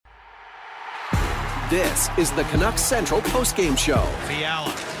This is the Canucks Central postgame show.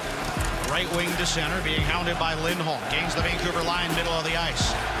 Fiala, right wing to center, being hounded by Lindholm. Gains the Vancouver line, middle of the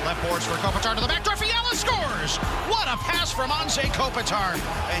ice. Left boards for Kopitar to the back door. Fiala scores! What a pass from Anze Kopitar.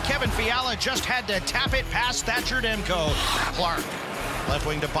 And Kevin Fiala just had to tap it past Thatcher Demko. Clark, left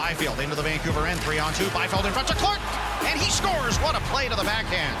wing to Byfield, into the Vancouver end. 3-on-2. Byfield in front to Clark, and he scores! What a play to the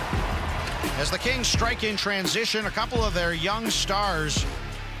backhand. As the Kings strike in transition, a couple of their young stars,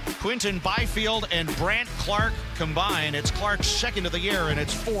 Quinton Byfield and Brant Clark, combine. It's Clark's second of the year, and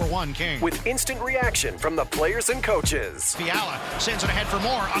it's 4-1 Kings. With instant reaction from the players and coaches. Fiala sends it ahead for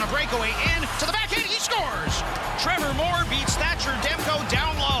Moore on a breakaway in to the backhand. He scores! Trevor Moore beats Thatcher Demko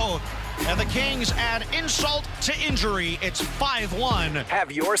down low. And the Kings add insult to injury. It's 5-1.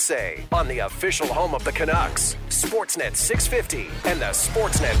 Have your say on the official home of the Canucks. Sportsnet 650 and the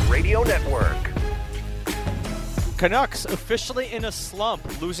Sportsnet Radio Network. Canucks officially in a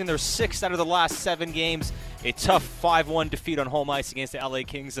slump, losing their 6 out of the last 7 games. A tough 5-1 defeat on home ice against the LA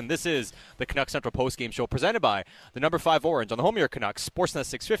Kings. And this is the Canucks Central postgame show presented by the number 5 Orange on the home of your Canucks, Sportsnet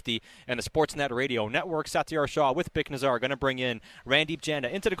 650 and the Sportsnet Radio Network. Satyar Shah with Bick Nazar going to bring in Randeep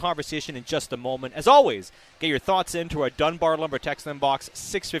Janda into the conversation in just a moment. As always, get your thoughts into our Dunbar Lumber text inbox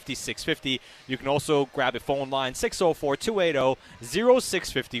 650-650. You can also grab a phone line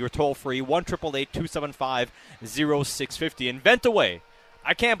 604-280-0650 or toll free 1-888-275-0650 and vent away.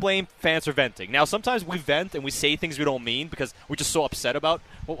 I can't blame fans for venting. Now, sometimes we vent and we say things we don't mean because we're just so upset about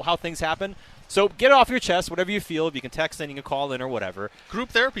how things happen. So get it off your chest, whatever you feel. If you can text in, you can call in or whatever. Group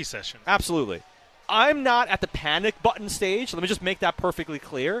therapy session. Absolutely. I'm not at the panic button stage. Let me just make that perfectly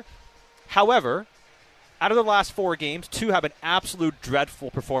clear. However, out of the last 4 games, 2 have been absolute dreadful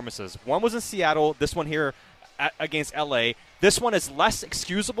performances. One was in Seattle. This one here against LA. This one is less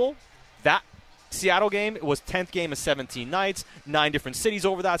excusable. That Seattle game, it was 10th game of 17 nights, 9 different cities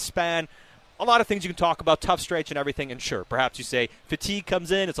over that span. A lot of things you can talk about, tough stretch and everything, and sure, perhaps you say fatigue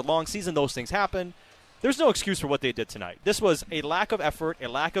comes in, it's a long season, those things happen. There's no excuse for what they did tonight. This was a lack of effort, a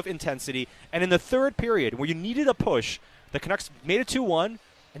lack of intensity, and in the third period, where you needed a push, the Canucks made it 2-1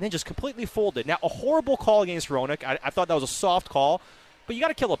 and then just completely folded. Now, a horrible call against Roenick. I thought that was a soft call, but you got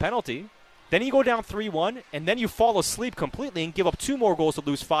to kill a penalty. Then you go down 3-1, and then you fall asleep completely and give up 2 more goals to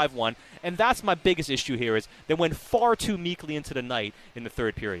lose 5-1. And that's my biggest issue here is they went far too meekly into the night in the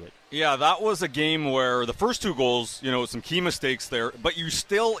third period. Yeah, that was a game where the first 2 goals, some key mistakes there, but you're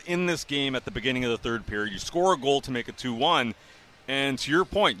still in this game at the beginning of the third period. You score a goal to make it 2-1, and to your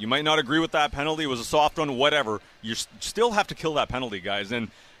point, you might not agree with that penalty. It was a soft one, whatever. You still have to kill that penalty, guys. And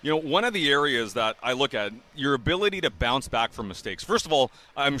one of the areas that I look at, your ability to bounce back from mistakes. First of all,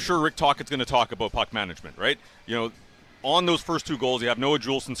 I'm sure Rick Tocchet's going to talk about puck management, right? On those first 2 goals, you have Noah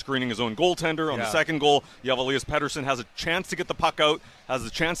Juleson screening his own goaltender. On the second goal, you have Elias Pettersson has a chance to get the puck out, has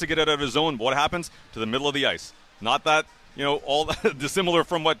a chance to get it out of his zone. What happens? To the middle of the ice. Not that, all that dissimilar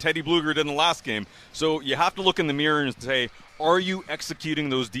from what Teddy Blueger did in the last game. So you have to look in the mirror and say, are you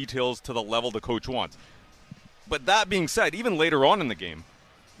executing those details to the level the coach wants? But that being said, even later on in the game,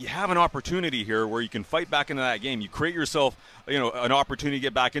 you have an opportunity here where you can fight back into that game. You create yourself, an opportunity to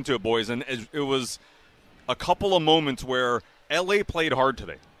get back into it, boys. And it was a couple of moments where LA played hard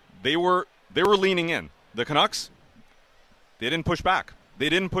today. They were leaning in. The Canucks, they didn't push back.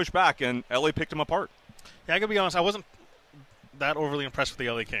 And LA picked them apart. Yeah, I gotta be honest, I wasn't that overly impressed with the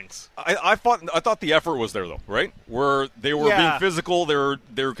LA Kings. I thought the effort was there, though, right? Where they were being physical. They were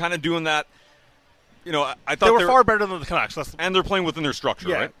kind of doing that. I thought they were far better than the Canucks. And they're playing within their structure,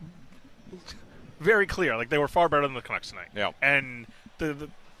 right? Very clear. Like, they were far better than the Canucks tonight. Yeah. And the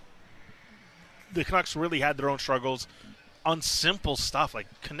Canucks really had their own struggles on simple stuff, like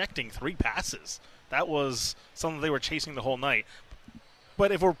connecting 3 passes. That was something they were chasing the whole night.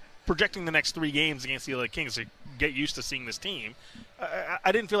 But if we're projecting the next 3 games against the LA Kings to get used to seeing this team,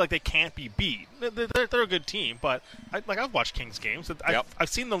 I didn't feel like they can't be beat. They're a good team, but I've watched Kings games. I've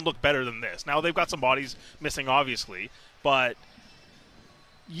seen them look better than this. Now they've got some bodies missing, obviously, but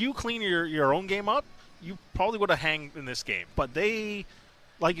you clean your own game up, you probably would have hanged in this game. But they,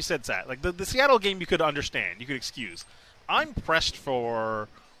 like you said, Sat, like the Seattle game, you could understand, you could excuse. I'm pressed for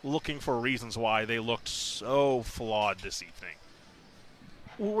looking for reasons why they looked so flawed this evening.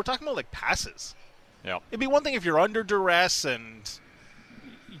 We're talking about like passes. Yeah, it'd be one thing if you're under duress and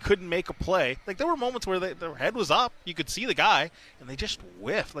you couldn't make a play. Like, there were moments where their head was up, you could see the guy, and they just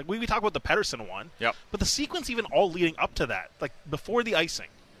whiffed. Like, we talk about the Pettersson one, but the sequence even all leading up to that, like before the icing.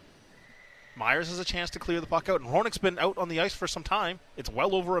 Myers has a chance to clear the puck out, and Hronek's been out on the ice for some time. It's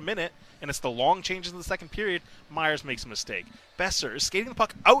well over a minute, and it's the long changes in the second period. Myers makes a mistake. Besser is skating the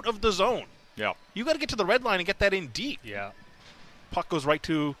puck out of the zone. Yeah, you got to get to the red line and get that in deep. Yeah. Puck goes right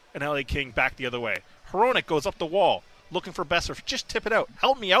to an LA King back the other way. Hronek goes up the wall looking for Besser. Just tip it out.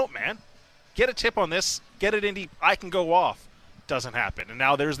 Help me out, man. Get a tip on this. Get it in deep. I can go off. Doesn't happen. And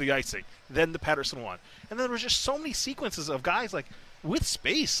now there's the icing. Then the Pettersson one. And then there was just so many sequences of guys like with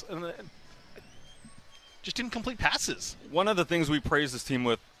space and just didn't complete passes. One of the things we praised this team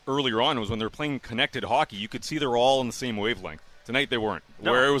with earlier on was when they were playing connected hockey, you could see they were all on the same wavelength. Tonight they weren't.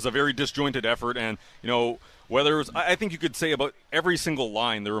 No. Where it was a very disjointed effort, and whether it was, I think you could say about every single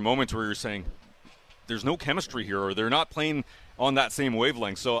line, there were moments where you're saying, there's no chemistry here, or they're not playing on that same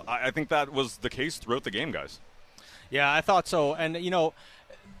wavelength. So I think that was the case throughout the game, guys. Yeah, I thought so. And,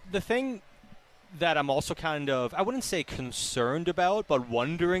 the thing that I'm also kind of, I wouldn't say concerned about, but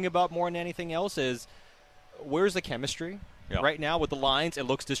wondering about more than anything else is, where's the chemistry? Yeah. Right now with the lines, it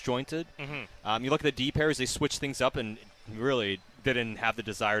looks disjointed. Mm-hmm. You look at the D pairs, they switch things up and really didn't have the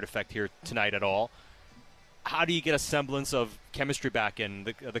desired effect here tonight at all. How do you get a semblance of chemistry back in?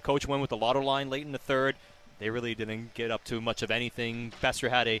 The coach went with the Lotto line late in the third. They really didn't get up to much of anything. Besser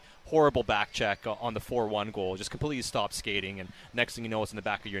had a horrible back check on the 4-1 goal, just completely stopped skating, and next thing you know, it's in the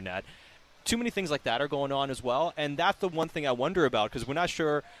back of your net. Too many things like that are going on as well, and that's the one thing I wonder about, because we're not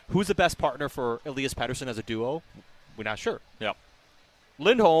sure who's the best partner for Elias Pettersson as a duo. We're not sure. Yeah.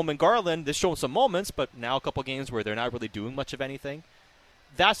 Lindholm and Garland, they've shown some moments, but now a couple games where they're not really doing much of anything.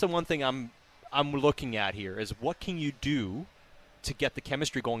 That's the one thing I'm looking at here, is what can you do to get the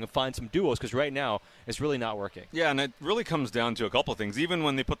chemistry going and find some duos, because right now it's really not working. Yeah, and it really comes down to a couple of things. Even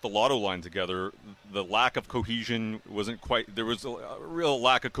when they put the Lotto line together, the lack of cohesion wasn't quite – there was a real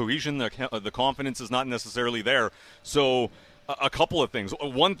lack of cohesion. The confidence is not necessarily there. So a couple of things.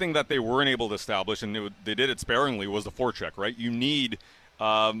 One thing that they weren't able to establish, and they did it sparingly, was the forecheck, right? You need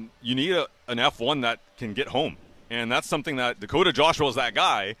an F1 that can get home. And that's something that Dakota Joshua is that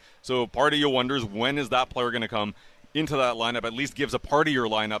guy. So part of you wonders, when is that player going to come into that lineup? At least gives a part of your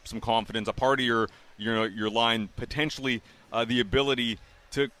lineup some confidence, a part of your line potentially the ability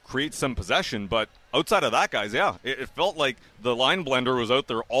to create some possession. But outside of that, guys, yeah, it felt like the line blender was out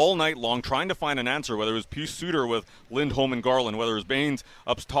there all night long trying to find an answer, whether it was Pius Suter with Lindholm and Garland, whether it was Baines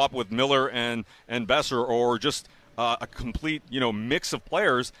up top with Miller and Besser, or just a complete mix of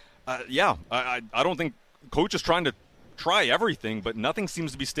players. I don't think coach is trying to try everything, but nothing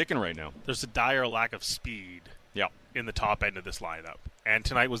seems to be sticking right now. There's a dire lack of speed in the top end of this lineup. And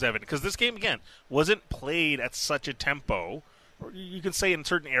tonight was evident. Because this game, again, wasn't played at such a tempo. You can say in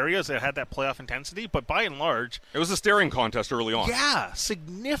certain areas it had that playoff intensity, but by and large... It was a staring contest early on. Yeah,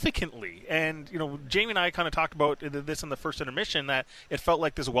 significantly. And, Jamie and I kind of talked about this in the first intermission, that it felt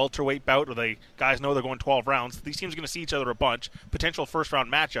like this welterweight bout where the guys know they're going 12 rounds. These teams are going to see each other a bunch. Potential first-round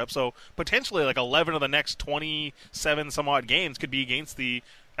matchup. So potentially like 11 of the next 27-some-odd games could be against the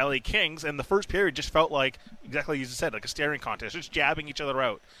LA Kings, and the first period just felt like, exactly as you said, like a staring contest, just jabbing each other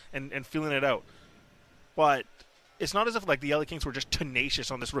out and feeling it out. But it's not as if like the LA Kings were just tenacious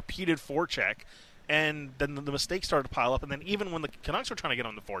on this repeated forecheck, and then the mistakes started to pile up, and then even when the Canucks were trying to get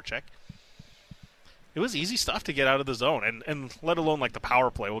on the forecheck, it was easy stuff to get out of the zone, and let alone like the power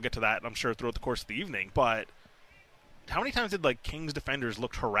play. We'll get to that, I'm sure, throughout the course of the evening. But how many times did like Kings defenders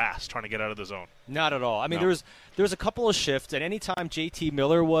look harassed trying to get out of the zone? Not at all. I mean, there was a couple of shifts, and anytime JT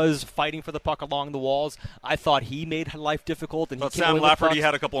Miller was fighting for the puck along the walls, I thought he made life difficult. And Sam Lafferty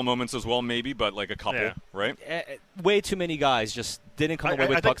had a couple of moments as well, maybe, but like a couple, right? Way too many guys just didn't come away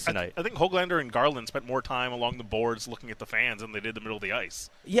with pucks tonight. I think Höglander and Garland spent more time along the boards looking at the fans than they did the middle of the ice.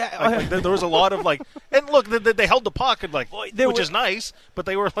 Yeah, there was a lot of like, and look, they held the puck and which is nice, but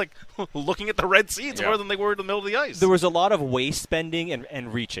they were like looking at the red seats more than they were in the middle of the ice. There was a lot of waist bending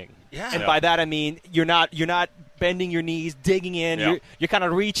and reaching. Yeah, and by that I mean you're not bending your knees, digging in. Yeah. You're kind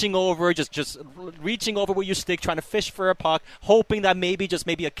of reaching over, just reaching over with your stick, trying to fish for a puck, hoping that maybe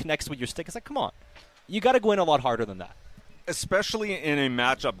it connects with your stick. It's like, come on, you got to go in a lot harder than that. Especially in a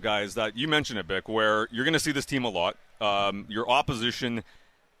matchup, guys, that you mentioned it, Bick, where you're going to see this team a lot. Your opposition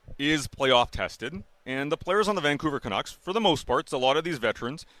is playoff tested, and the players on the Vancouver Canucks, for the most part, a lot of these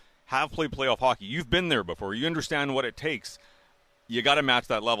veterans have played playoff hockey. You've been there before. You understand what it takes. You got to match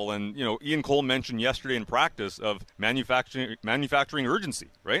that level. And, Ian Cole mentioned yesterday in practice of manufacturing urgency,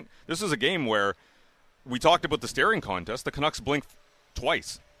 right? This is a game where we talked about the staring contest. The Canucks blinked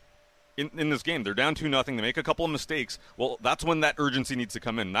twice in this game. They're down 2-0. They make a couple of mistakes. Well, that's when that urgency needs to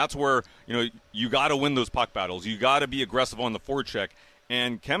come in. That's where, you got to win those puck battles. You got to be aggressive on the forecheck.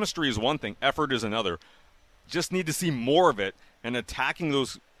 And chemistry is one thing. Effort is another. Just need to see more of it and attacking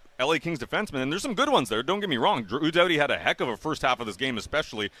those LA Kings defensemen, and there's some good ones there. Don't get me wrong. Drew Doughty had a heck of a first half of this game,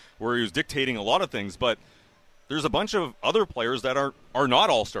 especially where he was dictating a lot of things. But there's a bunch of other players that are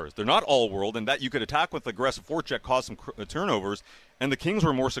not all-stars. They're not all-world, and that you could attack with aggressive forecheck, cause some turnovers, And the Kings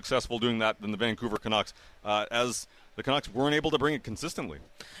were more successful doing that than the Vancouver Canucks, as the Canucks weren't able to bring it consistently.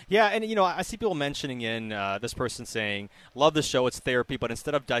 Yeah, and, I see people mentioning in this person saying, love the show, it's therapy, but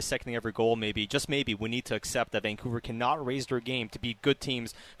instead of dissecting every goal, maybe, just maybe, we need to accept that Vancouver cannot raise their game to be good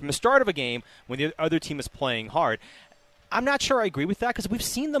teams from the start of a game when the other team is playing hard. I'm not sure I agree with that because we've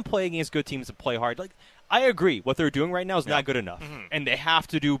seen them play against good teams and play hard. Like, I agree. What they're doing right now is not good enough, and they have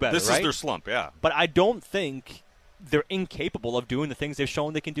to do better, This is their slump, yeah. But I don't think they're incapable of doing the things they've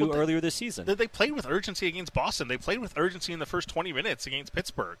shown they can do earlier this season. They played with urgency against Boston. They played with urgency in the first 20 minutes against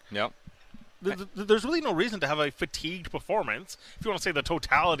Pittsburgh. Yep. There's really no reason to have a fatigued performance. If you want to say the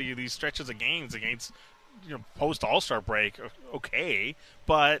totality of these stretches of games against post All-Star break, okay,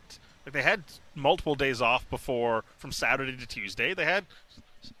 but they had multiple days off before from Saturday to Tuesday.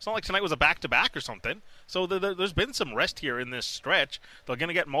 It's not like tonight was a back-to-back or something. So there's been some rest here in this stretch. They're going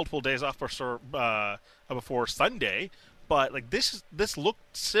to get multiple days off before Sunday, but this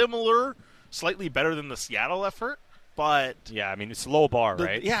looked similar, slightly better than the Seattle effort. But yeah, I mean, it's a low bar,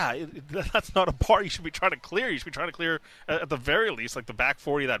 right? That's not a bar you should be trying to clear. You should be trying to clear at the very least like the back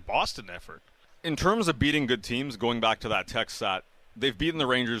 40 of that Boston effort. In terms of beating good teams, going back to that text set, they've beaten the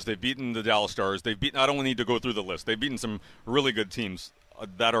Rangers, they've beaten the Dallas Stars, they've beaten. I don't need to go through the list. They've beaten some really good teams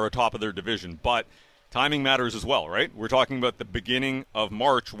that are atop of their division, but timing matters as well, right? We're talking about the beginning of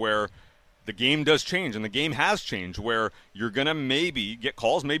March where the game does change, and the game has changed, where you're going to maybe get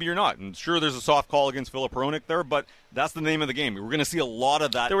calls, maybe you're not. And sure, there's a soft call against Filip Hronek there, but that's the name of the game. We're going to see a lot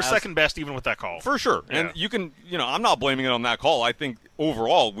of that. They were second best even with that call. For sure. Yeah. And you can, I'm not blaming it on that call. I think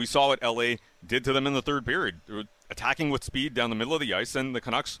overall we saw what LA did to them in the third period. They were attacking with speed down the middle of the ice, and the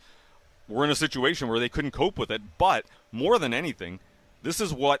Canucks were in a situation where they couldn't cope with it. But more than anything, this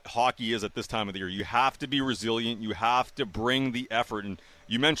is what hockey is at this time of the year. You have to be resilient. You have to bring the effort. And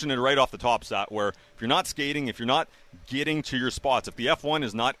you mentioned it right off the top, Sat, where if you're not skating, if you're not getting to your spots, if the F1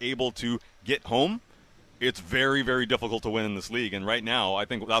 is not able to get home, it's very, very difficult to win in this league. And right now, I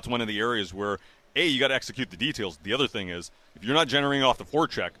think that's one of the areas where, A, you got to execute the details. The other thing is, if you're not generating off the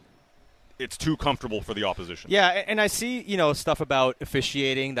forecheck, it's too comfortable for the opposition. Yeah, and I see, stuff about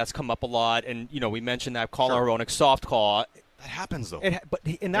officiating that's come up a lot. And, we mentioned that call on Hronek, soft call. That happens, though.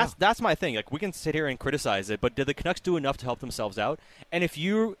 That's my thing. Like, we can sit here and criticize it, but did the Canucks do enough to help themselves out? And if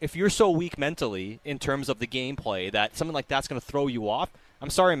you're so weak mentally in terms of the gameplay that something like that's going to throw you off, I'm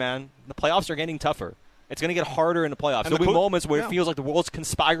sorry, man. The playoffs are getting tougher. It's going to get harder in the playoffs. There'll be moments where it feels like the world's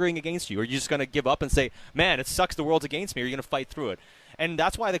conspiring against you, or you're just going to give up and say, man, it sucks the world's against me, or you're going to fight through it. And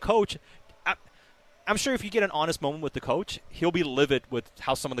that's why the coach, I'm sure if you get an honest moment with the coach, he'll be livid with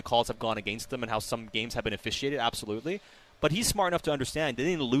how some of the calls have gone against him and how some games have been officiated, absolutely. But he's smart enough to understand they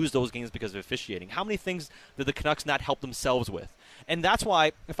didn't lose those games because of officiating. How many things did the Canucks not help themselves with? And that's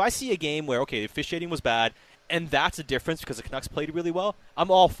why if I see a game where, okay, the officiating was bad, and that's a difference because the Canucks played really well, I'm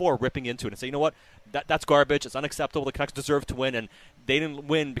all for ripping into it and say, you know what, that's garbage, it's unacceptable, the Canucks deserve to win, and they didn't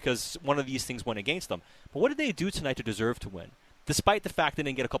win because one of these things went against them. But what did they do tonight to deserve to win? Despite the fact they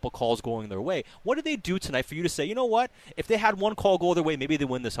didn't get a couple calls going their way, what did they do tonight for you to say, you know what, if they had one call go their way, maybe they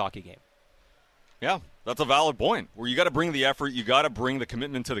win this hockey game? Yeah, that's a valid point. Where you got to bring the effort, you got to bring the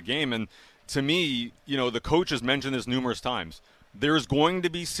commitment to the game. And to me, the coach has mentioned this numerous times. There's going to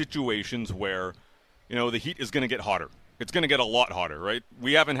be situations where, the heat is going to get hotter. It's going to get a lot hotter, right?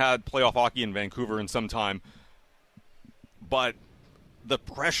 We haven't had playoff hockey in Vancouver in some time, but the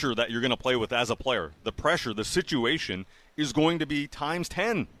pressure that you're going to play with as a player, the pressure, the situation is going to be times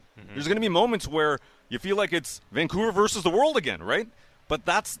 10. There's going to be moments where you feel like it's Vancouver versus the world again, right? But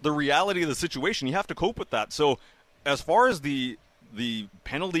that's the reality of the situation. You have to cope with that. So as far as the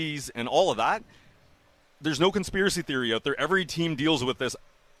penalties and all of that, there's no conspiracy theory out there. Every team deals with this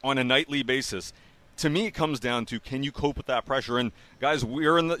on a nightly basis. To me, it comes down to, can you cope with that pressure? And guys,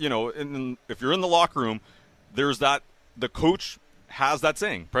 we're in the, if you're in the locker room, there's that, the coach has that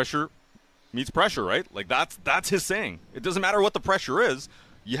saying, pressure meets pressure, right? Like that's his saying. It doesn't matter what the pressure is.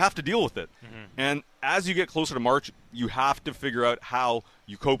 You have to deal with it. And as you get closer to March, you have to figure out how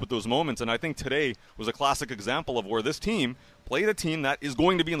you cope with those moments. And I think today was a classic example of where this team played a team that is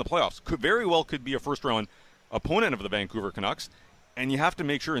going to be in the playoffs. Could be a first-round opponent of the Vancouver Canucks. And you have to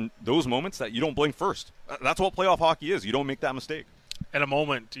make sure in those moments that you don't blink first. That's what playoff hockey is. You don't make that mistake. At a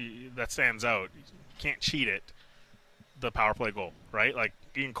moment that stands out, you can't cheat it, the power play goal, right? Like,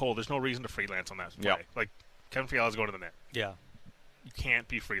 Ian Cole, there's no reason to freelance on that play. Yeah. Like, Kevin Fiala's going to the net. Yeah. You can't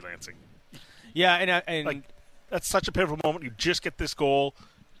be freelancing. Yeah, and like, that's such a pivotal moment. You just get this goal,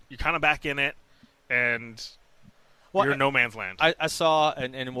 you're kind of back in it, and you're in no man's land. I saw,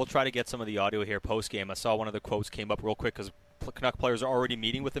 and we'll try to get some of the audio here post-game, I saw one of the quotes came up real quick because Canuck players are already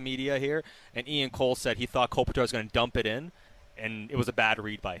meeting with the media here, and Ian Cole said he thought Kopitar was going to dump it in. and it was a bad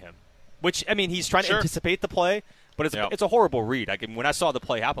read by him. Which, I mean, he's trying to Sure. anticipate the play, but it's a horrible read. When I saw the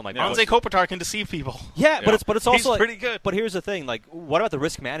play happen, like Anze Kopitar can deceive people. Yeah, but it's also He's like, pretty good. But here's the thing: like, what about the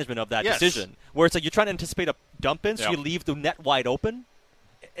risk management of that Yes. decision? Where it's like you're trying to anticipate a dump in, so Yeah. you leave the net wide open.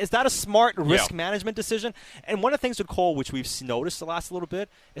 Is that a smart risk management decision? And one of the things with Cole, which we've noticed the last little bit,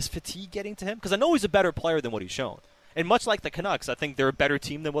 is fatigue getting to him. Because I know he's a better player than what he's shown. And much like the Canucks, I think they're a better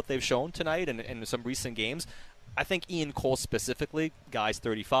team than what they've shown tonight and in some recent games. I think Ian Cole specifically, guy's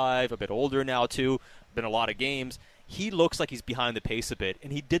 35, a bit older now too, been a lot of games. He looks like he's behind the pace a bit,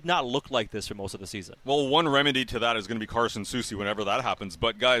 and he did not look like this for most of the season. Well, one remedy to that is going to be Carson Soucy whenever that happens.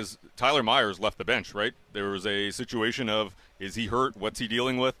 But, guys, Tyler Myers left the bench, right? There was a situation of, is he hurt? What's he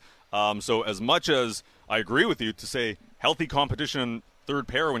dealing with? So as much as I agree with you to say healthy competition third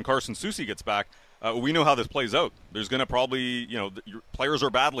pair when Carson Soucy gets back, we know how this plays out. There's going to probably, your players are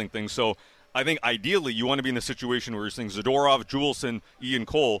battling things. So I think ideally you want to be in a situation where you're saying Zadorov, Juleson, Ian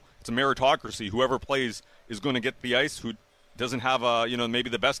Cole. It's a meritocracy. Whoever plays is going to get the ice. Who doesn't have maybe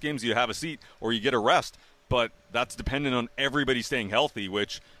the best games, you have a seat or you get a rest. But that's dependent on everybody staying healthy,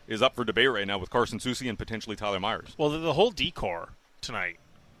 which is up for debate right now with Carson Soucy and potentially Tyler Myers. Well, the whole D-core tonight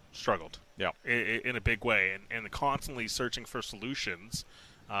struggled. Yeah. In a big way, and constantly searching for solutions.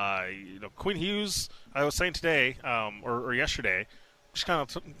 Quinn Hughes, I was saying today or yesterday, just kind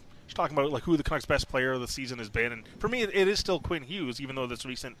of talking about like who the Canucks' best player of the season has been, and for me, it is still Quinn Hughes, even though this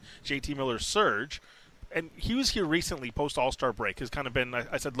recent JT Miller surge. And Hughes here recently, post All-Star break, has kind of been,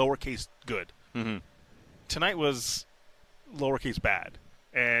 I said, lowercase good. Mm-hmm. Tonight was lowercase bad,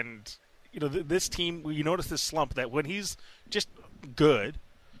 and this team, you notice this slump that when he's just good,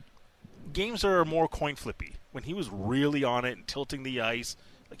 games are more coin flippy. When he was really on it and tilting the ice,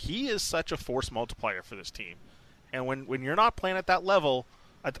 like he is such a force multiplier for this team. And when you're not playing at that level,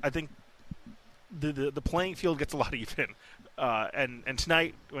 I think the playing field gets a lot even. And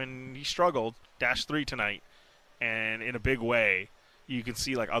tonight, when he struggled, -3 tonight, and in a big way, you can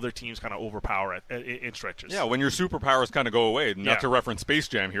see like other teams kind of overpower it in stretches. Yeah, when your superpowers kind of go away, not to reference Space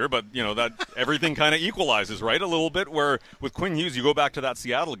Jam here, but that everything kind of equalizes, right, a little bit, where with Quinn Hughes, you go back to that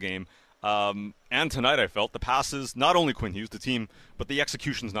Seattle game, and tonight I felt the passes, not only Quinn Hughes, the team, but the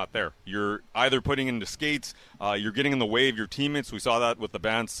execution's not there. You're either putting into skates, you're getting in the way of your teammates. We saw that with the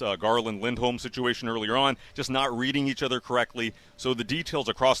Bance, Garland, Lindholm situation earlier on, just not reading each other correctly. So the details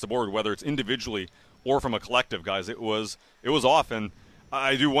across the board, whether it's individually or from a collective, guys, it was off. And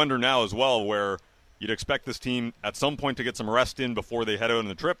I do wonder now as well where you'd expect this team at some point to get some rest in before they head out on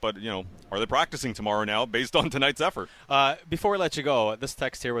the trip. But, are they practicing tomorrow now based on tonight's effort? Before we let you go, this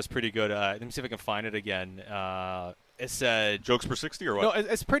text here was pretty good. Let me see if I can find it again. It said... Jokes per 60 or what? No,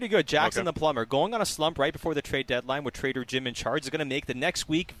 it's pretty good. Jackson the Plumber. Going on a slump right before the trade deadline with Trader Jim in charge is going to make the next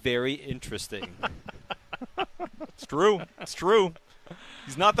week very interesting. It's true. It's true.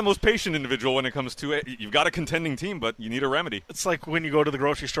 He's not the most patient individual when it comes to it. You've got a contending team, but you need a remedy. It's like when you go to the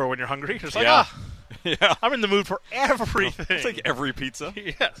grocery store when you're hungry. It's like, yeah. I'm in the mood for everything. It's like every pizza.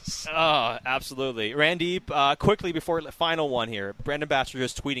 Yes. Oh, absolutely. Randy, quickly before final one here, Brandon Batchelor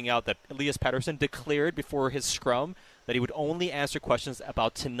just tweeting out that Elias Pettersson declared before his scrum that he would only answer questions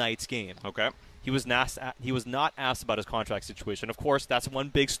about tonight's game. Okay. He was not asked about his contract situation. Of course, that's one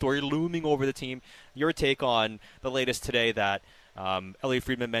big story looming over the team. Your take on the latest today that Elliot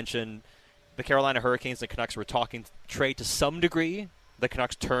Friedman mentioned the Carolina Hurricanes and the Canucks were talking trade to some degree. The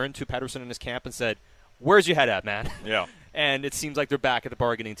Canucks turned to Pettersson in his camp and said, "Where's your head at, man?" Yeah. And it seems like they're back at the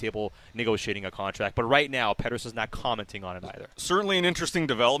bargaining table negotiating a contract. But right now, Pettersson's not commenting on it either. Certainly an interesting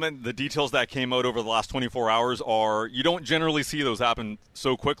development. The details that came out over the last 24 hours are, you don't generally see those happen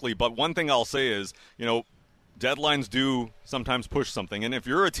so quickly. But one thing I'll say is, deadlines do sometimes push something. And if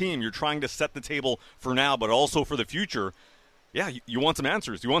you're a team, you're trying to set the table for now, but also for the future. Yeah, you want some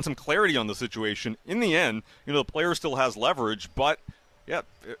answers. You want some clarity on the situation. In the end, the player still has leverage, but yeah,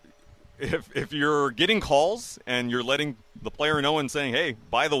 if you're getting calls and you're letting the player know and saying, hey,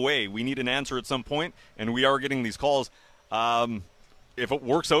 by the way, we need an answer at some point, and we are getting these calls, if it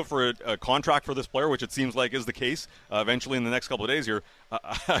works out for a contract for this player, which it seems like is the case eventually in the next couple of days here,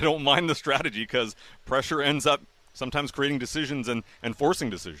 I don't mind the strategy because pressure ends up sometimes creating decisions and forcing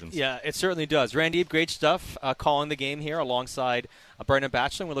decisions. Yeah, it certainly does. Randeep, great stuff calling the game here alongside Brandon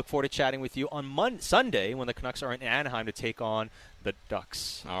Batchelor. We look forward to chatting with you on Sunday when the Canucks are in Anaheim to take on the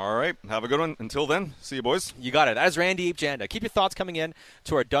Ducks. All right. Have a good one. Until then, see you, boys. You got it. That is Randeep Janda. Keep your thoughts coming in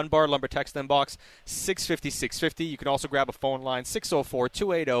to our Dunbar Lumber text inbox, 650-650. You can also grab a phone line,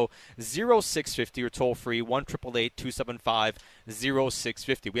 604-280-0650, or toll-free,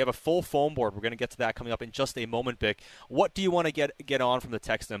 1-888-275-0650. We have a full phone board. We're going to get to that coming up in just a moment, Vic. What do you want to get on from the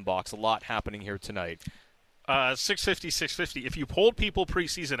text inbox? A lot happening here tonight. 650. If you polled people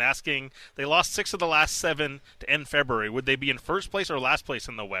preseason asking, they lost 6 of the last 7 to end February, would they be in first place or last place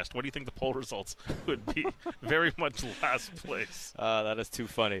in the West? What do you think the poll results would be? Very much last place. That is too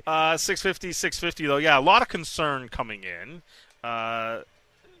funny. 650, though. Yeah, a lot of concern coming in.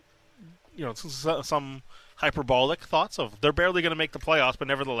 Some hyperbolic thoughts of they're barely going to make the playoffs, but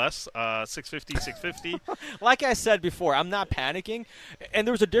nevertheless, 650. Like I said before, I'm not panicking. And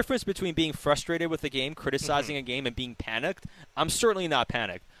there's a difference between being frustrated with the game, criticizing a game, and being panicked. I'm certainly not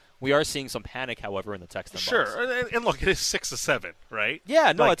panicked. We are seeing some panic, however, in the text inbox. Sure. And look, it is 6-7, right?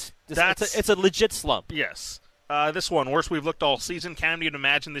 Yeah, no, like, it's a legit slump. Yes. This one, worst we've looked all season. Can you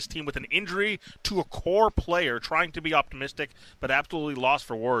imagine this team with an injury to a core player trying to be optimistic, but absolutely lost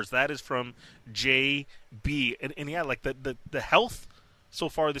for words? That is from JB. And yeah, like the health so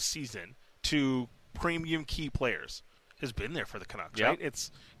far this season to premium key players has been there for the Canucks, right?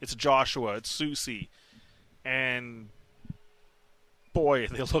 It's Joshua, it's Susie, and boy,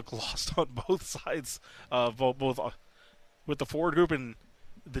 they look lost on both sides of both with the forward group and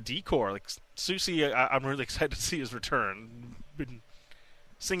the decor. Like Susie, I'm really excited to see his return. Been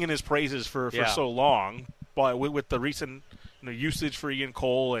singing his praises for so long, but with the recent usage for Ian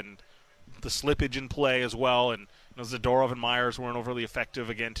Cole and the slippage in play as well, and Zadorov and Myers weren't overly effective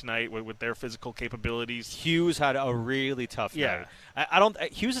again tonight with their physical capabilities. Hughes had a really tough night.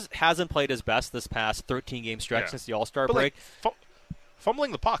 Hughes hasn't played his best this past 13-game stretch since the All-Star break.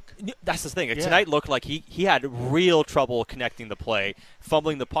 Fumbling the puck. That's the thing. Tonight looked like he had real trouble connecting the play,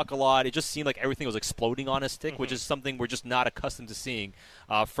 fumbling the puck a lot. It just seemed like everything was exploding on his stick, which is something we're just not accustomed to seeing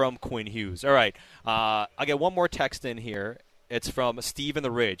from Quinn Hughes. All right. I'll get one more text in here. It's from Steve in the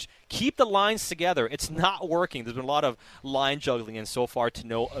Ridge. Keep the lines together. It's not working. There's been a lot of line juggling, and so far to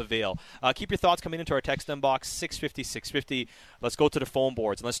no avail. Keep your thoughts coming into our text inbox, 650. Let's go to the phone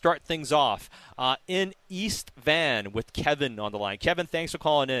boards, and let's start things off in East Van with Kevin on the line. Kevin, thanks for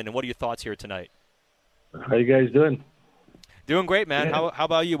calling in, and what are your thoughts here tonight? How you guys doing? Doing great, man. Yeah. How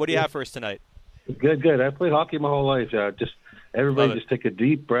about you? What do you have for us tonight? Good. I played hockey my whole life. Everybody just take a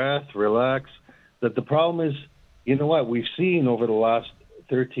deep breath, relax. The problem is, you know what? We've seen over the last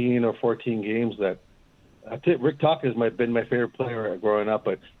 13 or 14 games that Rick Talk has been my favorite player growing up,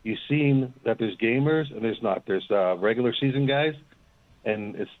 but you've seen that there's gamers and there's not. There's regular season guys,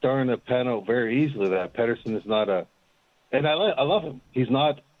 and it's starting to pan out very easily that Pettersson is not a – and I love him. He's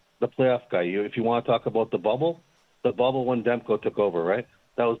not the playoff guy. If you want to talk about the bubble when Demko took over, right?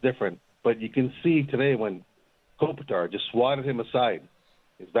 That was different. But you can see today when Kopitar just swatted him aside.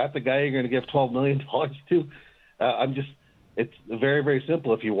 Is that the guy you're going to give $12 million to? It's very, very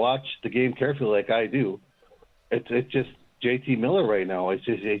simple. If you watch the game carefully like I do, it's just JT Miller right now. It's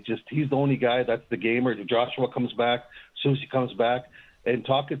just he's the only guy that's the gamer. Joshua comes back, Susie comes back. In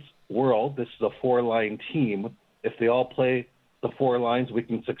Talkett's world, this is a 4-line team. If they all play the 4 lines, we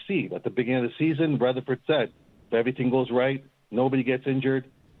can succeed. At the beginning of the season, Rutherford said, if everything goes right, nobody gets injured,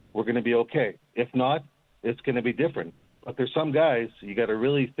 we're going to be okay. If not, it's going to be different. But there's some guys you got to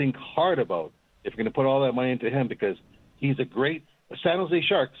really think hard about if you're going to put all that money into him, because he's a great San Jose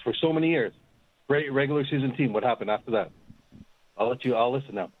Sharks for so many years. Great regular season team. What happened after that? I'll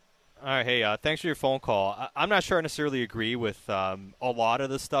listen now. All right, hey, thanks for your phone call. I'm not sure I necessarily agree with a lot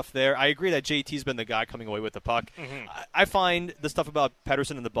of the stuff there. I agree that JT's been the guy coming away with the puck. I find the stuff about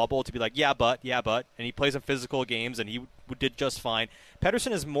Pettersson in the bubble to be like, yeah, but, and he plays in physical games, and he did just fine.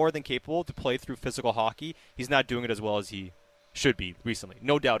 Pettersson is more than capable to play through physical hockey. He's not doing it as well as he should be recently,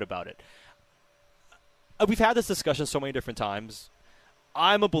 no doubt about it. We've had this discussion so many different times.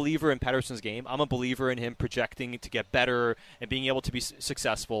 I'm a believer in Pettersson's game. I'm a believer in him projecting to get better and being able to be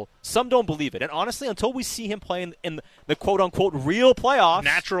successful. Some don't believe it. And honestly, until we see him play in the quote-unquote real playoffs.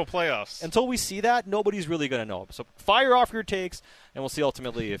 Natural playoffs. Until we see that, nobody's really going to know. So fire off your takes, and we'll see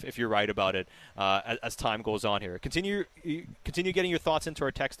ultimately if you're right about it as time goes on here. Continue getting your thoughts into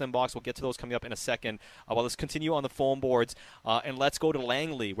our text inbox. We'll get to those coming up in a second. Well, let's continue on the phone boards, and let's go to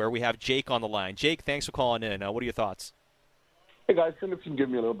Langley, where we have Jake on the line. Jake, thanks for calling in. What are your thoughts? Hey, guys, if you can give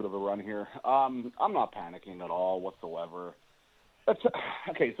me a little bit of a run here. I'm not panicking at all whatsoever.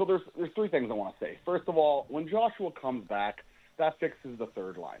 Okay, so there's 3 things I want to say. First of all, when Joshua comes back, that fixes the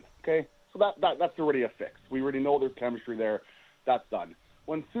 3rd line, okay? So that's already a fix. We already know there's chemistry there. That's done.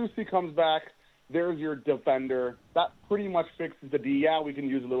 When Susie comes back, there's your defender. That pretty much fixes the D. Yeah, we can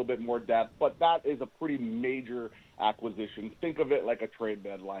use a little bit more depth, but that is a pretty major acquisition. Think of it like a trade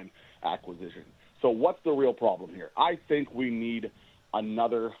deadline acquisition. So what's the real problem here? I think we need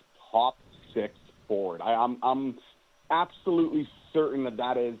another top 6 forward. I'm absolutely certain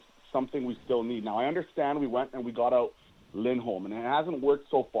that is something we still need. Now, I understand we went and we got out Lindholm, and it hasn't worked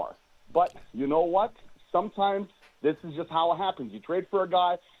so far. But you know what? sometimes this is just how it happens. You trade for a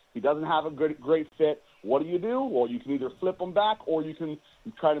guy, he doesn't have a great fit. What do? Well, you can either flip him back or you can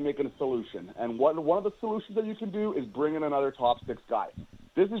try to make it a solution. And one of the solutions that you can do is bring in another top 6 guy.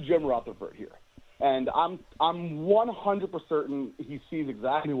 This is Jim Rutherford here. And I'm 100% certain he sees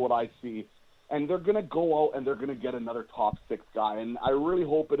exactly what I see. And they're going to go out and they're going to get another top 6 guy. And I really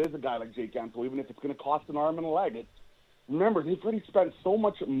hope it is a guy like Jake Gensel, even if it's going to cost an arm and a leg. Remember, they've already spent so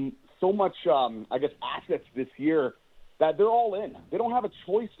much, I guess, assets this year that they're all in. They don't have a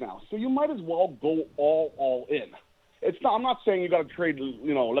choice now. So you might as well go all in. I'm not saying you got to trade,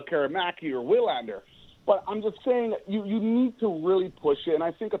 Lekaramaki or Willander. But I'm just saying you need to really push it, and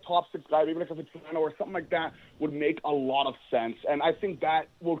I think a top 6 guy, even if it's Toronto or something like that, would make a lot of sense. And I think that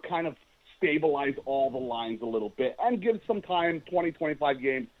will kind of stabilize all the lines a little bit and give some time, 20, 25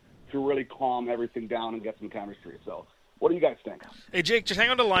 games, to really calm everything down and get some chemistry. So what do you guys think? Hey, Jake, just hang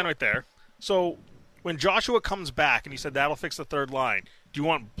on to the line right there. So when Joshua comes back, and you said that'll fix the third line, do you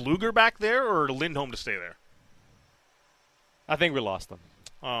want Bluger back there or Lindholm to stay there? I think we lost them.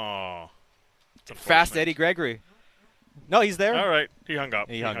 Oh. Fast Eddie Gregory. No, he's there. All right. He hung up.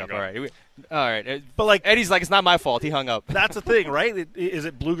 He hung up. All right. But Eddie's like, it's not my fault. He hung up. That's the thing, right? Is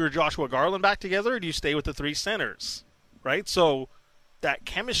it Bluger, Joshua, Garland back together, or do you stay with the 3 centers? Right? So that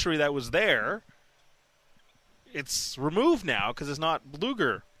chemistry that was there, it's removed now because it's not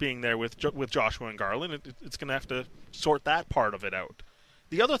Bluger being there with Joshua and Garland. It's going to have to sort that part of it out.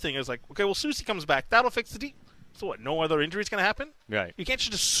 The other thing is okay, well, Soucy comes back. That'll fix the deep. So what, no other injuries going to happen? Right. You can't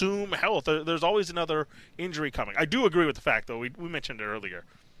just assume health. There's always another injury coming. I do agree with the fact, though, we mentioned it earlier.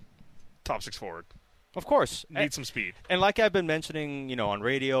 Top 6 forward. Of course. Need some speed. And like I've been mentioning, on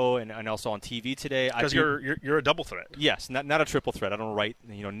radio and also on TV today. Because you're a double threat. Yes, not a triple threat. I don't write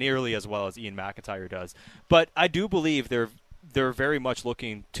nearly as well as Ian McIntyre does. But I do believe they're very much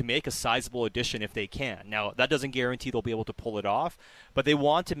looking to make a sizable addition if they can. Now, that doesn't guarantee they'll be able to pull it off, but they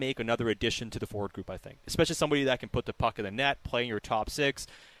want to make another addition to the forward group, I think, especially somebody that can put the puck in the net, play in your top 6.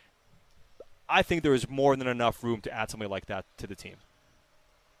 I think there is more than enough room to add somebody like that to the team.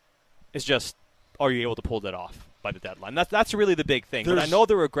 It's just, are you able to pull that off by the deadline? That's really the big thing. But I know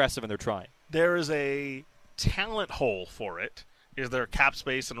they're aggressive and they're trying. There is a talent hole for it. Is there cap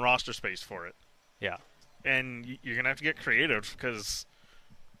space and roster space for it? Yeah. And you're going to have to get creative because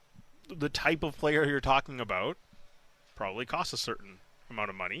the type of player you're talking about probably costs a certain amount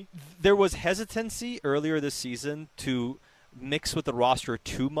of money. There was hesitancy earlier this season to mix with the roster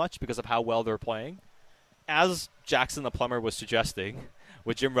too much because of how well they're playing. As Jackson the Plumber was suggesting,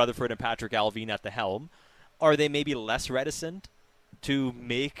 with Jim Rutherford and Patrick Alvin at the helm, are they maybe less reticent to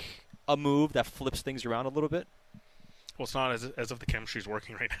make a move that flips things around a little bit? Well, it's not as if the chemistry's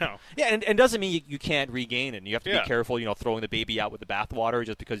working right now. Yeah, and doesn't mean you can't regain it. And you have to be careful, throwing the baby out with the bathwater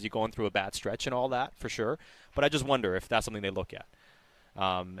just because you're going through a bad stretch and all that, for sure. But I just wonder if that's something they look at.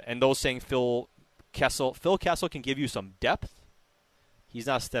 And those saying Phil Kessel can give you some depth. He's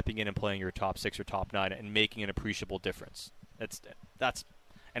not stepping in and playing your top 6 or top 9 and making an appreciable difference.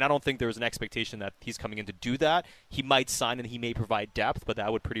 And I don't think there's an expectation that he's coming in to do that. He might sign and he may provide depth, but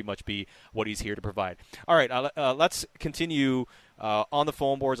that would pretty much be what he's here to provide. All right, let's continue on the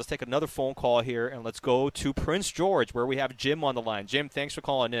phone boards. Let's take another phone call here, and let's go to Prince George, where we have Jim on the line. Jim, thanks for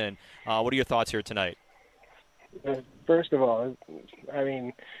calling in. What are your thoughts here tonight? First of all,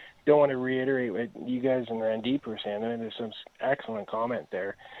 don't want to reiterate what you guys and Randeep were saying. There's some excellent comment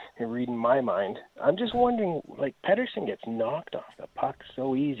there. You're reading my mind. I'm just wondering, Pettersson gets knocked off the puck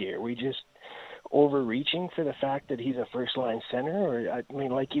so easy. Are we just overreaching for the fact that he's a first-line center? Or,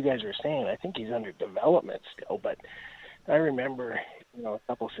 like you guys were saying, I think he's under development still. But I remember, a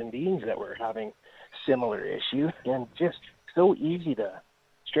couple Sundins that were having similar issues, and just so easy to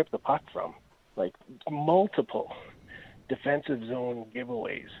strip the puck from. Multiple defensive zone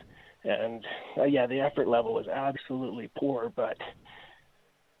giveaways. And, the effort level is absolutely poor, but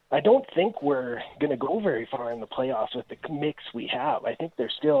I don't think we're going to go very far in the playoffs with the mix we have. I think they're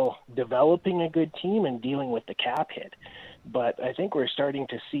still developing a good team and dealing with the cap hit. But I think we're starting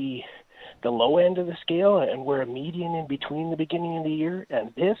to see the low end of the scale, and we're a median in between the beginning of the year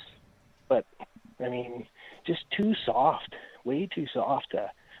and this. But, just too soft, way too soft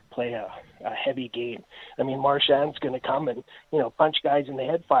to play a heavy game. Marchand's going to come and, punch guys in the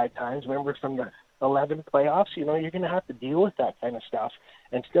head 5 times. Remember from the 11th playoffs, you're going to have to deal with that kind of stuff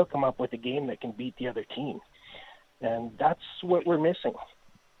and still come up with a game that can beat the other team. And that's what we're missing.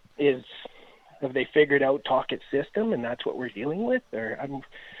 Have they figured out Talkett's system and that's what we're dealing with? Or I'm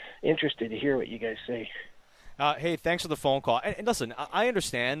interested to hear what you guys say. Hey, thanks for the phone call. And listen, I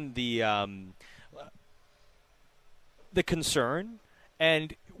understand the concern.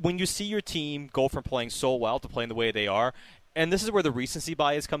 And when you see your team go from playing so well to playing the way they are, and this is where the recency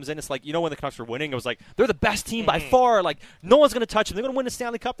bias comes in. It's like, when the Canucks were winning, it was like, they're the best team by far. Like, no one's going to touch them. They're going to win the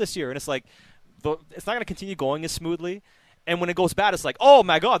Stanley Cup this year. And it's like, it's not going to continue going as smoothly. And when it goes bad, it's like, oh,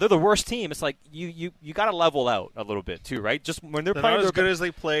 my God, they're the worst team. It's like, you got to level out a little bit, too, right? Just when they're playing. Not as good as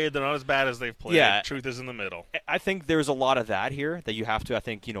they played. They're not as bad as they've played. Yeah. Truth is in the middle. I think there's a lot of that here that you have to, I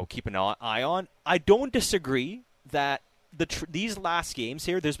think, keep an eye on. I don't disagree that these last games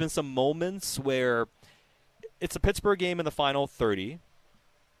here, there's been some moments where it's a Pittsburgh game in the final 30,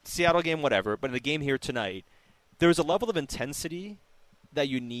 Seattle game, whatever, but in the game here tonight, there's a level of intensity that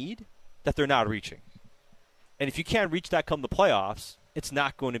you need that they're not reaching. And if you can't reach that come the playoffs, it's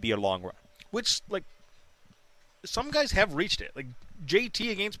not going to be a long run. Which, some guys have reached it. Like, JT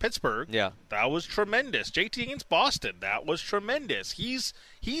against Pittsburgh, that was tremendous. JT against Boston, that was tremendous. He's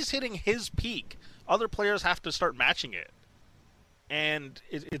hitting his peak. Other players have to start matching it. And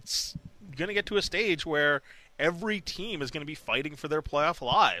it's going to get to a stage where every team is going to be fighting for their playoff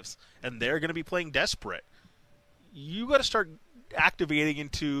lives, and they're going to be playing desperate. You got to start activating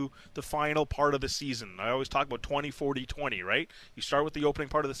into the final part of the season. I always talk about 20-40-20, right? You start with the opening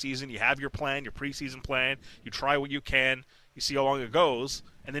part of the season, you have your plan, your preseason plan, you try what you can, you see how long it goes,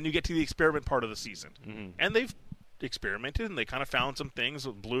 and then you get to the experiment part of the season. Mm-hmm. And they've experimented, and they kind of found some things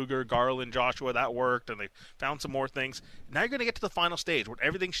with Bluger, Garland, Joshua, that worked, and they found some more things. Now you're going to get to the final stage where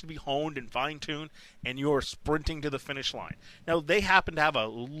everything should be honed and fine-tuned, and you're sprinting to the finish line. Now, they happen to have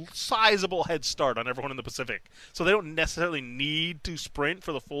a sizable head start on everyone in the Pacific, so they don't necessarily need to sprint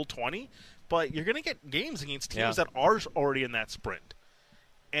for the full 20, but you're going to get games against teams that are already in that sprint.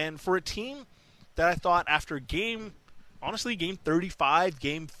 And for a team that I thought after game 35,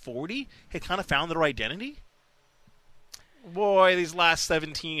 game 40, had kind of found their identity, boy, these last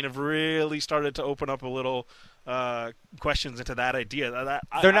 17 have really started to open up a little questions into that idea.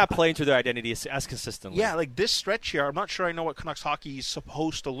 They're not playing to their identity as consistently. Yeah, like this stretch here, I'm not sure I know what Canucks hockey is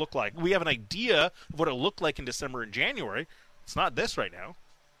supposed to look like. We have an idea of what it looked like in December and January. It's not this right now.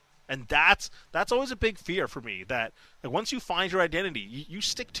 And that's always a big fear for me, that once you find your identity, you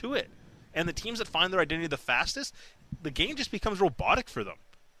stick to it. And the teams that find their identity the fastest, the game just becomes robotic for them.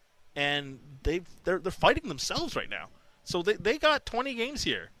 And they're fighting themselves right now. So they got 20 games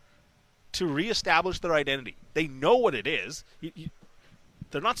here to reestablish their identity. They know what it is.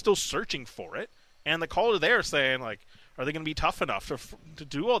 They're not still searching for it. And the caller there saying, are they going to be tough enough to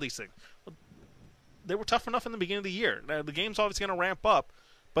do all these things? Well, they were tough enough in the beginning of the year. Now, the game's obviously going to ramp up,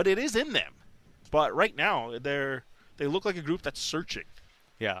 but it is in them. But right now, they look like a group that's searching.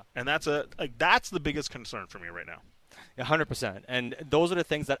 Yeah. And that's the biggest concern for me right now. 100%. And those are the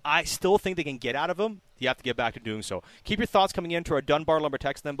things that I still think they can get out of them. You have to get back to doing so. Keep your thoughts coming in to our Dunbar Lumber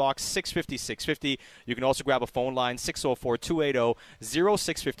text inbox, 650-650. You can also grab a phone line,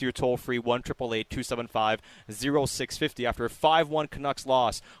 604-280-0650, or toll-free, 1-888-275-0650 after a 5-1 Canucks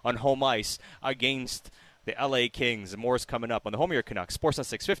loss on home ice against the LA Kings. And more is coming up on the home of your Canucks, Sportsnet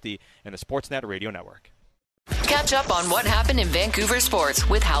 650 and the Sportsnet Radio Network. Catch up on what happened in Vancouver sports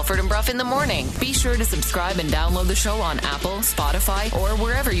with Halford and Bruff in the morning. Be sure to subscribe and download the show on Apple, Spotify, or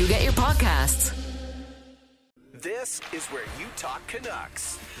wherever you get your podcasts. This is where you talk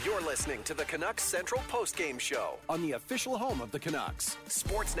Canucks. You're listening to the Canucks Central Postgame Show on the official home of the Canucks,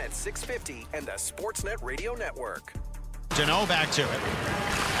 Sportsnet 650 and the Sportsnet Radio Network. Deneau back to it.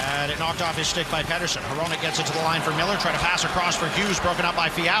 And it knocked off his stick by Pettersson. Hronek gets it to the line for Miller. Try to pass across for Hughes. Broken up by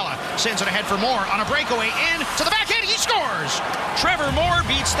Fiala. Sends it ahead for Moore. On a breakaway in to the backhand. He scores! Trevor Moore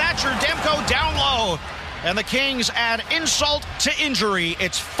beats Thatcher Demko down low. And the Kings add insult to injury.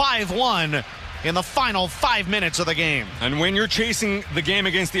 It's 5-1 in the final 5 minutes of the game. And when you're chasing the game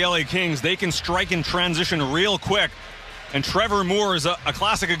against the LA Kings, they can strike in transition real quick. And Trevor Moore is a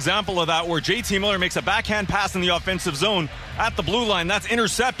classic example of that, where JT Miller makes a backhand pass in the offensive zone at the blue line. That's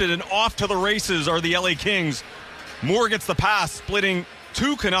intercepted, and off to the races are the LA Kings. Moore gets the pass, splitting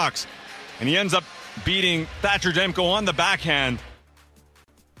two Canucks, and he ends up beating Thatcher Demko on the backhand.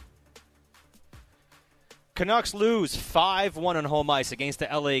 Canucks lose 5-1 on home ice against the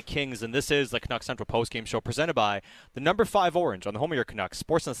LA Kings, and this is the Canucks Central Postgame Show presented by the number 5 Orange on the home of your Canucks,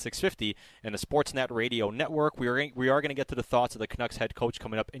 Sportsnet 650 and the Sportsnet Radio Network. We are going to get to the thoughts of the Canucks head coach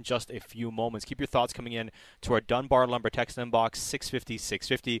coming up in just a few moments. Keep your thoughts coming in to our Dunbar Lumber text inbox,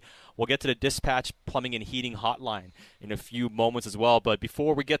 650-650. We'll get to the Dispatch Plumbing and Heating hotline in a few moments as well. But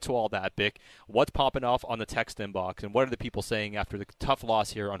before we get to all that, Bick, what's popping off on the text inbox, and what are the people saying after the tough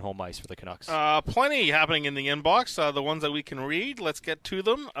loss here on home ice for the Canucks? Plenty happening in the inbox, the ones that we can read. Let's get to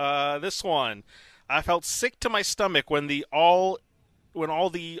them. This one. I felt sick to my stomach when the all when all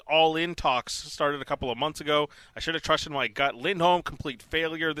the all-in talks started a couple of months ago. I should have trusted my gut. Lindholm, complete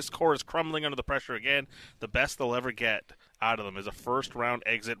failure. This core is crumbling under the pressure again. The best they'll ever get out of them is a first-round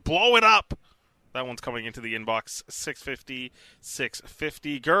exit. Blow it up! That one's coming into the inbox.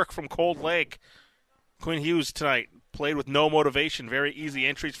 650. Girk from Cold Lake. Quinn Hughes tonight played with no motivation. Very easy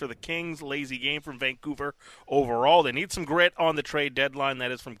entries for the Kings. Lazy game from Vancouver overall. They need some grit on the trade deadline.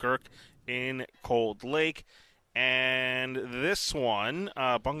 That is from Girk in Cold Lake. And this one,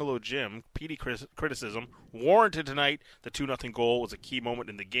 Bungalow Jim, PD criticism, warranted tonight. The 2-0 goal was a key moment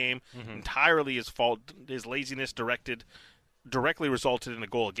in the game. Entirely his fault. His laziness directly resulted in a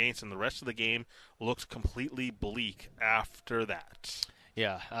goal against, and the rest of the game looked completely bleak after that.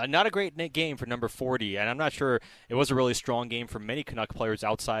 Yeah, not a great game for number 40, and I'm not sure it was a really strong game for many Canuck players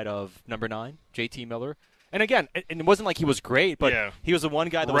outside of number 9, JT Miller. And again, it wasn't like he was great, but he was the one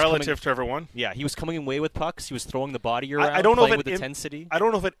guy that was relative to everyone. Yeah, he was coming away with pucks. He was throwing the body around, I don't know playing if with intensity. I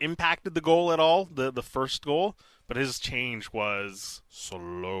don't know if it impacted the goal at all, the first goal, but his change was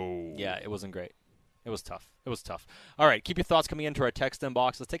slow. Yeah, it wasn't great. It was tough. All right, keep your thoughts coming into our text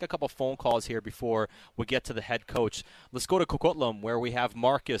inbox. Let's take a couple phone calls here before we get to the head coach. Let's go to Coquitlam, where we have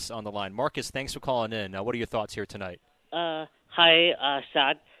Marcus on the line. Marcus, thanks for calling in. What are your thoughts here tonight? Hi,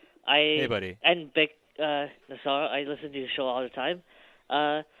 Sad. Hey, buddy. And Big Nassar, I listen to your show all the time.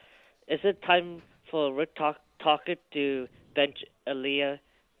 Is it time for Rick Tocchet to bench Ilya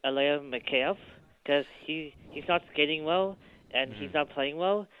Mikheyev? Because he's not skating well, and he's not playing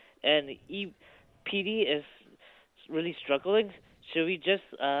well, and PD is really struggling. Should we just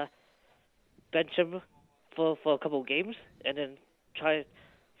bench him for a couple of games and then try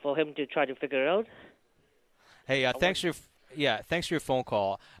for him to try to figure it out? Hey, thanks for your phone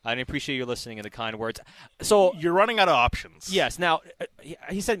call. I appreciate you listening and the kind words. So you're running out of options. Yes. Now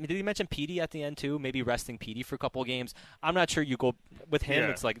he said, did he mention PD at the end too? Maybe resting PD for a couple of games. I'm not sure you go with him. Yeah.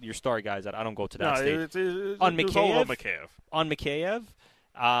 It's like your star guys. I don't go to that stage. On Mikheyev,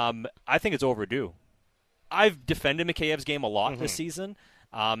 I think it's overdue. I've defended Mikheyev's game a lot this season,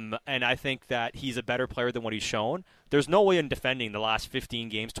 and I think that he's a better player than what he's shown. There's no way in defending the last 15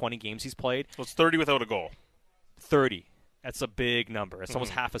 games, 20 games he's played. Well, it's 30 without a goal. 30. That's a big number. It's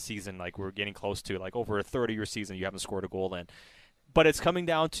almost half a season, like we're getting close to. Like over a 30-year season, you haven't scored a goal in. But it's coming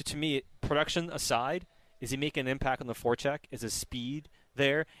down to me, production aside, is he making an impact on the forecheck? Is his speed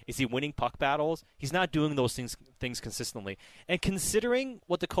there? Is he winning puck battles? He's not doing those things consistently. And considering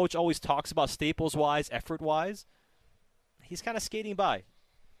what the coach always talks about Staples-wise, effort-wise, he's kind of skating by.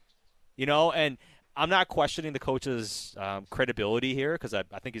 And I'm not questioning the coach's credibility here because I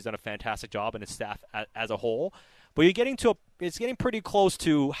think he's done a fantastic job and his staff as a whole. But it's getting pretty close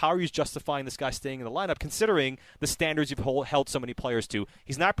to how are you justifying this guy staying in the lineup, considering the standards you've held so many players to.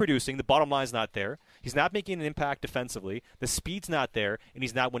 He's not producing. The bottom line's not there. He's not making an impact defensively. The speed's not there, and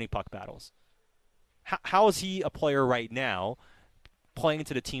he's not winning puck battles. How is he a player right now playing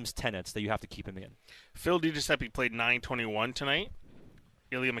into the team's tenets that you have to keep him in? Phil DiGiuseppe played 9:21 tonight.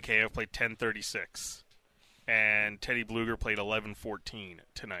 Ilya Mikheyev played 10:36. And Teddy Bluger played 11:14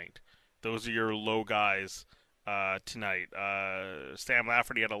 tonight. Those are your low guys tonight. Sam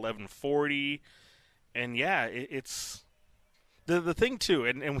Lafferty at 11:40. And, yeah, it's the thing, too,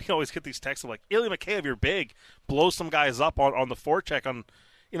 and we always get these texts of, like, Ilya Mikheyev, you're big. Blow some guys up on the forecheck.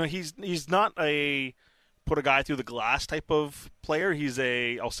 He's not a put a guy through the glass type of player. He's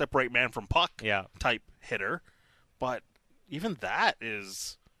a I'll separate man from puck type hitter. But even that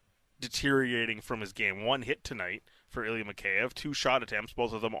is deteriorating from his game. 1 hit tonight for Ilya Mikheyev, 2 shot attempts,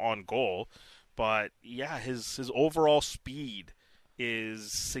 both of them on goal. But, yeah, his overall speed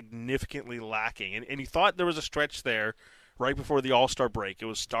is significantly lacking. And you thought there was a stretch there right before the All-Star break. It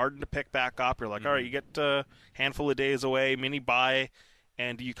was starting to pick back up. You're like, all right, you get a handful of days away, mini bye,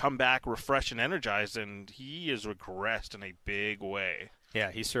 and you come back refreshed and energized, and he has regressed in a big way. Yeah,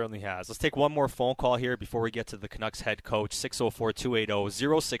 he certainly has. Let's take one more phone call here before we get to the Canucks head coach,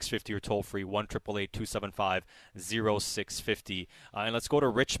 604-280-0650 or toll-free, 1-888-275-0650. And let's go to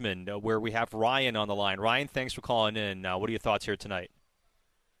Richmond, where we have Ryan on the line. Ryan, thanks for calling in. What are your thoughts here tonight?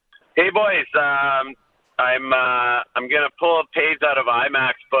 Hey, boys. I'm going to pull a page out of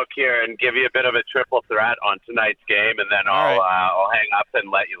IMAC's book here and give you a bit of a triple threat on tonight's game, and then I'll hang up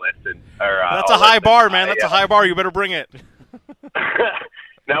and let you listen. That's a high bar, man. That's a high bar. You better bring it.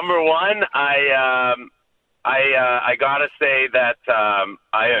 Number one, I gotta say that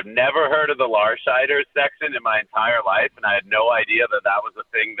I have never heard of the Larsheider section in my entire life, and I had no idea that was a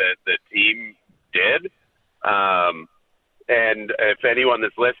thing that the team did. And if anyone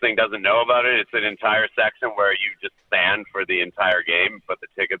that's listening doesn't know about it, it's an entire section where you just stand for the entire game, but the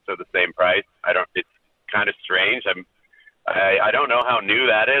tickets are the same price. It's kind of strange. I don't know how new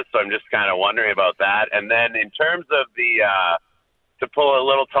that is, so I'm just kind of wondering about that. And then in terms of the to pull a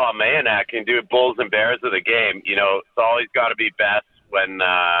little Tom Mayonak and do Bulls and Bears of the game, you know, it's always got to be best when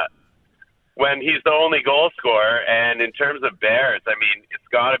he's the only goal scorer. And in terms of Bears, I mean, it's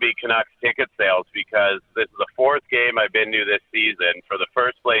got to be Canucks ticket sales, because this is the fourth game I've been to this season for the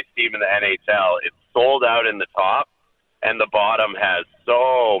first place team in the NHL. It's sold out in the top, and the bottom has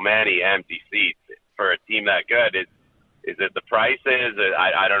so many empty seats for a team that good. Is it the prices?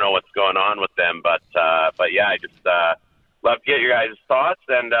 I don't know what's going on with them, but yeah, I just love to get your guys' thoughts,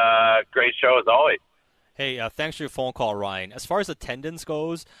 and great show as always. Hey, thanks for your phone call, Ryan. As far as attendance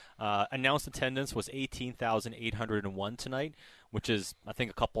goes, announced attendance was 18,801 tonight, which is, I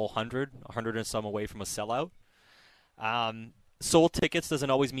think, a hundred and some away from a sellout. Sold tickets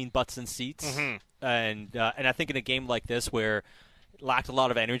doesn't always mean butts in seats, and I think in a game like this where it lacked a lot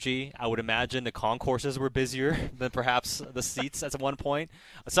of energy, I would imagine the concourses were busier than perhaps the seats at one point.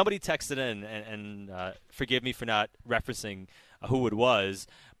 Somebody texted in, and forgive me for not referencing who it was,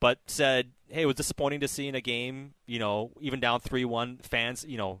 but said, hey, it was disappointing to see in a game, you know, even down 3-1, fans,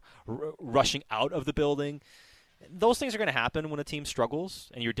 you know, rushing out of the building. Those things are going to happen when a team struggles,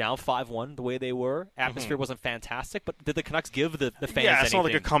 and you're down 5-1 the way they were. Atmosphere wasn't fantastic, but did the Canucks give the fans anything? Yeah, it's not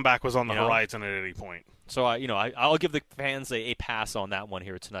like a comeback was on the horizon at any point. So, I'll give the fans a pass on that one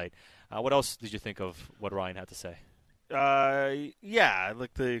here tonight. What else did you think of what Ryan had to say? Yeah,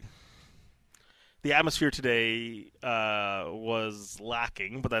 like the atmosphere today was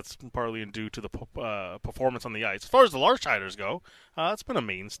lacking, but that's partly due to the performance on the ice. As far as the Larshiders go, it's been a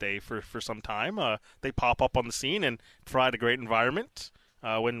mainstay for some time. They pop up on the scene and provide a great environment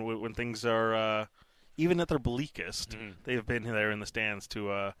when things are even at their bleakest. They've been there in the stands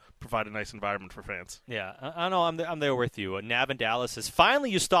to provide a nice environment for fans. Yeah, I know. I'm there with you. Nav in Dallas says, finally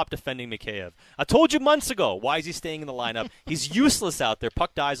you stopped defending Mikheyev. I told you months ago. Why is he staying in the lineup? He's useless out there.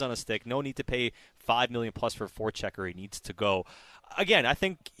 Puck dies on a stick. No need to pay $5 million plus for a forechecker. He needs to go. Again, I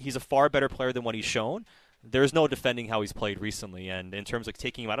think he's a far better player than what he's shown. There's no defending how he's played recently, and in terms of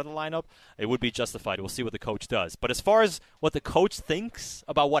taking him out of the lineup, it would be justified. We'll see what the coach does. But as far as what the coach thinks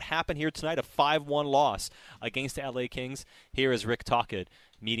about what happened here tonight, a 5-1 loss against the LA Kings, here is Rick Tocchet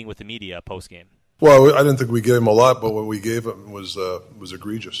meeting with the media post-game. Well, I didn't think we gave him a lot, but what we gave him was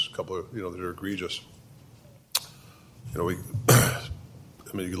egregious. A couple of, they're egregious. I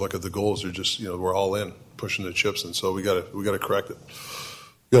mean, you look at the goals; they're just, we're all in, pushing the chips, and so we got to correct it.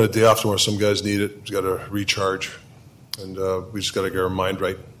 We got a day off tomorrow. Some guys need it. We got to recharge, and we just got to get our mind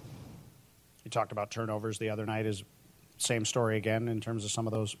right. You talked about turnovers the other night. Is same story again in terms of some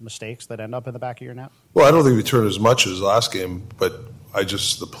of those mistakes that end up in the back of your net? Well, I don't think we turned as much as last game, but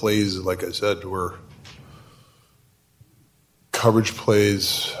the plays, like I said, were coverage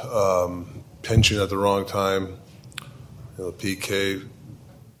plays, pinching at the wrong time. PK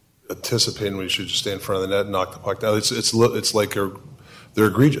anticipating when you should just stay in front of the net and knock the puck down. It's like they're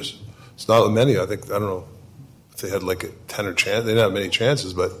egregious. It's not many. I don't know if they had like a 10 or chance. They didn't have many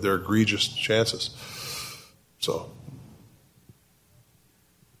chances, but they're egregious chances. So.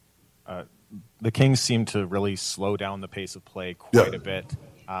 The Kings seem to really slow down the pace of play quite a bit.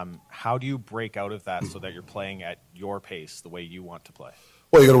 How do you break out of that so that you're playing at your pace, the way you want to play?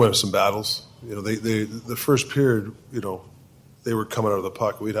 Well, you got to win some battles. The first period, they were coming out of the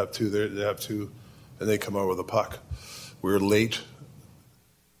puck. We'd have two, they'd have two, and they come out with the puck. We were late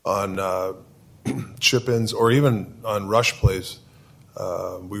on chip-ins or even on rush plays.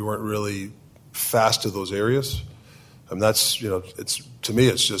 We weren't really fast to those areas. And that's, to me,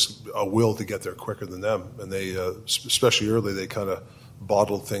 it's just a will to get there quicker than them. And they, especially early, they kind of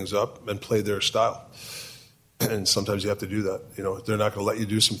bottled things up and played their style. And sometimes you have to do that. If they're not going to let you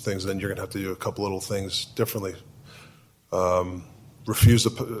do some things, then you're going to have to do a couple little things differently. Refused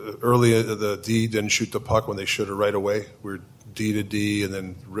early, the D didn't shoot the puck when they should have right away. We were D to D and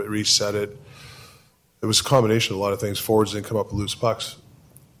then reset it. It was a combination of a lot of things. Forwards didn't come up with loose pucks.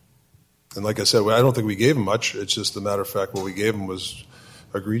 And like I said, I don't think we gave them much. It's just a matter of fact what we gave them was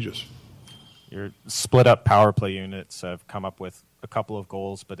egregious. Your split-up power play units have come up with a couple of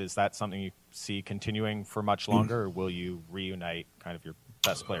goals, but is that something you see continuing for much longer, or will you reunite kind of your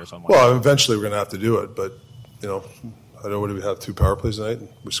best players on one? Well, eventually we're going to have to do it, but, I know what did we have, 2 power plays tonight? And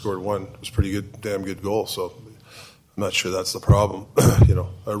we scored 1. It was a pretty good, damn good goal, so I'm not sure that's the problem.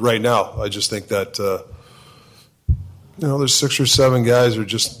 Right now, I just think that, there's 6 or 7 guys who are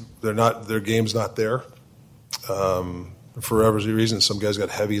just, their game's not there. For every reason, some guys got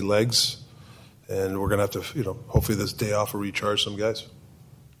heavy legs, and we're going to have to, hopefully this day off will recharge some guys.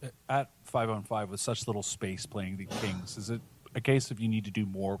 At 5-on-5 with such little space playing the Kings, is it a case of you need to do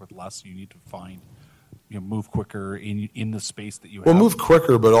more with less? You need to find move quicker in the space that you have? Well, move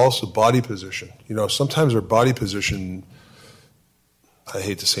quicker, but also body position. Sometimes our body position, I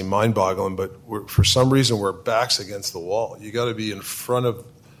hate to say mind-boggling, but for some reason we're backs against the wall. You got to be in front of,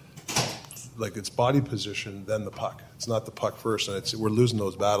 like, it's body position, then the puck. It's not the puck first, and we're losing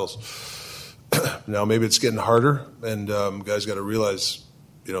those battles. Now maybe it's getting harder, and guys got to realize,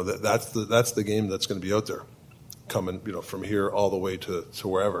 that's the game that's going to be out there, coming, from here all the way to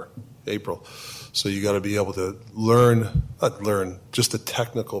wherever, April. So you got to be able to not learn just the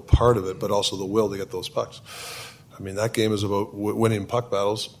technical part of it, but also the will to get those pucks. I mean, that game is about winning puck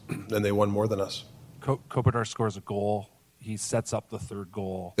battles, and they won more than us. Kopitar scores a goal. He sets up the third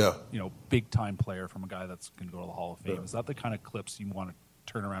goal. Yeah. Big-time player from a guy that's going to go to the Hall of Fame. Yeah. Is that the kind of clips you want to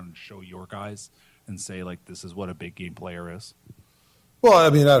turn around and show your guys and say, like, this is what a big game player is? Well, I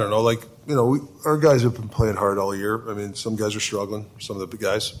mean, I don't know. Like, our guys have been playing hard all year. I mean, some guys are struggling, some of the big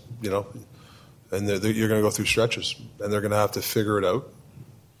guys, and you're going to go through stretches, and they're going to have to figure it out.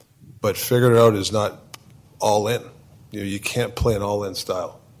 But figure it out is not all in. You can't play an all in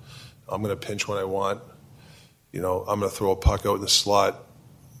style. I'm going to pinch when I want. I'm going to throw a puck out in the slot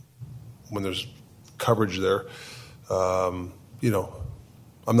when there's coverage there. I'm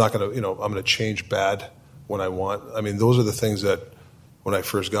not going to, I'm going to change bad when I want. I mean, those are the things that when I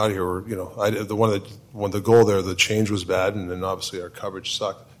first got here were, when the goal there, the change was bad, and then obviously our coverage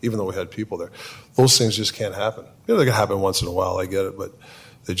sucked, even though we had people there. Those things just can't happen. They can happen once in a while, I get it, but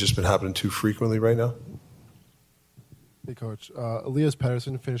they've just been happening too frequently right now. Hey, Coach. Elias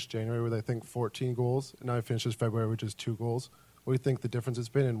Pettersson finished January with, I think, 14 goals, and now he finishes February with just 2 goals. What do you think the difference has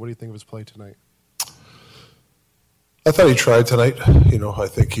been, and what do you think of his play tonight? I thought he tried tonight. I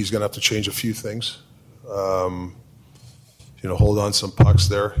think he's going to have to change a few things. Hold on some pucks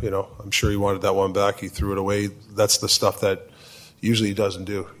there. I'm sure he wanted that one back. He threw it away. That's the stuff that usually he doesn't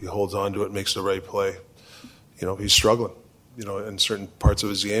do. He holds on to it, makes the right play. He's struggling, in certain parts of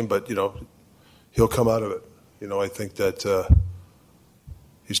his game, but, he'll come out of it. I think that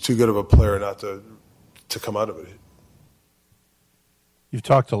he's too good of a player not to come out of it. You've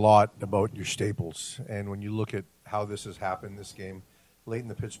talked a lot about your staples, and when you look at how this has happened, this game, late in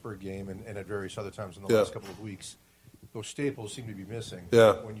the Pittsburgh game and at various other times in the last couple of weeks, those staples seem to be missing.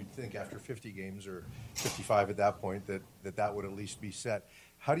 Yeah. When you'd think after 50 games or 55 at that point that would at least be set.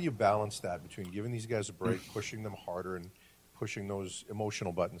 How do you balance that between giving these guys a break, pushing them harder, and pushing those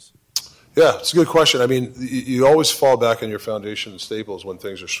emotional buttons? Yeah, it's a good question. I mean, you always fall back on your foundation and staples when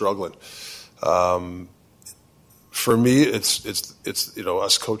things are struggling. For me, it's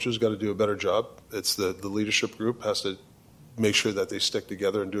us coaches got to do a better job. It's the leadership group has to make sure that they stick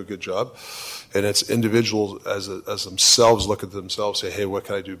together and do a good job. And it's individuals as themselves look at themselves, say, hey, what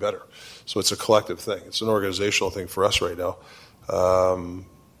can I do better? So it's a collective thing. It's an organizational thing for us right now.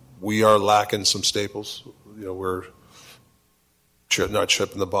 We are lacking some staples. We're not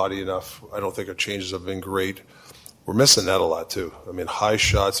chipping the body enough. I don't think our changes have been great. We're missing that a lot too. I mean, high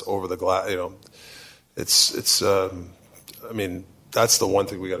shots over the glass. It's. I mean, that's the one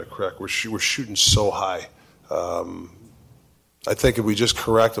thing we got to correct. We're shooting so high. I think if we just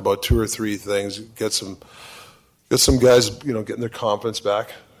correct about 2 or 3 things, get some guys, getting their confidence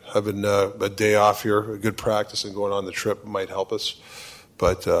back, having a day off here, a good practice, and going on the trip might help us.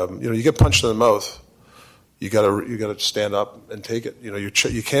 But you get punched in the mouth. You got to stand up and take it.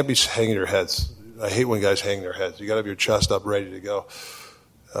 You can't be hanging your heads. I hate when guys hang their heads. You got to have your chest up, ready to go.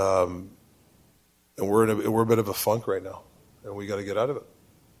 And we're a bit of a funk right now, and we got to get out of it.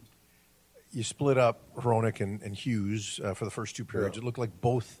 You split up Hronek and Hughes for the first 2 periods. Yeah. It looked like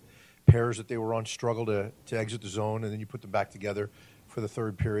both pairs that they were on struggled to exit the zone, and then you put them back together for the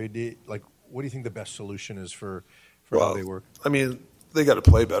third period. What do you think the best solution is for how they work? I mean, they got to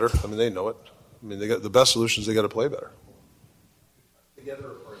play better. I mean, they know it. I mean, they got the best solutions. They got to play better. Together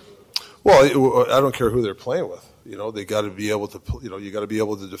or well, I don't care who they're playing with. They got to be able to. You got to be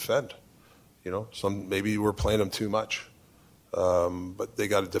able to defend. Maybe we're playing them too much, but they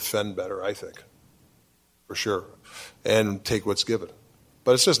got to defend better. I think, for sure, and take what's given.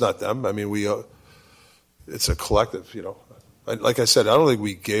 But it's just not them. I mean, it's a collective. Like I said, I don't think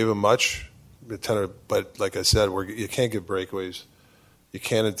we gave them much. But like I said, you can't give breakaways. You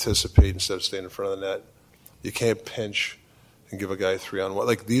can't anticipate instead of staying in front of the net. You can't pinch and give a guy 3-on-1.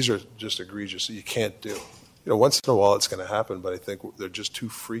 Like, these are just egregious that you can't do. Once in a while it's going to happen, but I think they're just too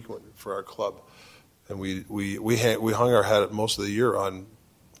frequent for our club. And we hung our hat most of the year on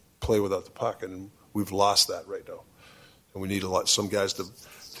play without the puck, and we've lost that right now. And we need some guys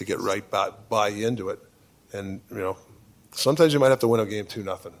to get right buy into it. And sometimes you might have to win a game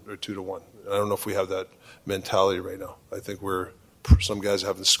 2-0 or 2-1. I don't know if we have that mentality right now. I think some guys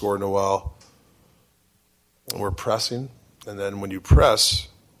haven't scored in a while. we're pressing, and then when you press,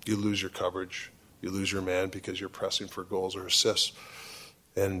 you lose your coverage, you lose your man because you're pressing for goals or assists.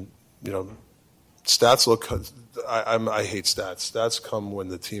 And, stats look – I hate stats. Stats come when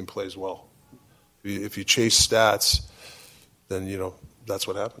the team plays well. If you chase stats, then, that's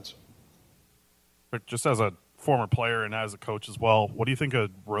what happens. But just as a former player and as a coach as well, what do you think a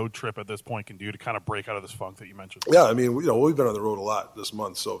road trip at this point can do to kind of break out of this funk that you mentioned? Yeah, I mean, we've been on the road a lot this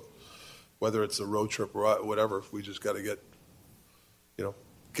month, so whether it's a road trip or whatever, we just got to get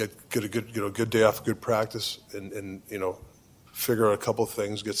a good day off, good practice, and figure out a couple of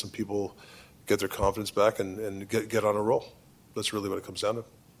things, get some people, get their confidence back, and get on a roll. That's really what it comes down to.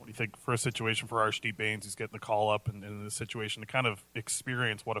 What do you think for a situation for Archdeep Baines? He's getting the call up and in this situation to kind of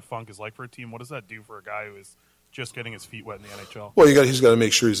experience what a funk is like for a team. What does that do for a guy who is just getting his feet wet in the NHL? Well, he's got to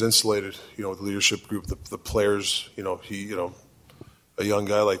make sure he's insulated. The leadership group, the players. A young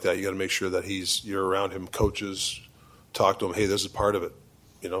guy like that, you got to make sure that you're around him, coaches, talk to him. Hey, this is part of it.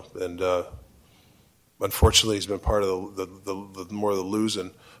 And unfortunately, he's been part of the more of the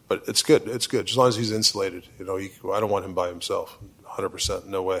losing. But it's good. It's good as long as he's insulated. I don't want him by himself. 100%,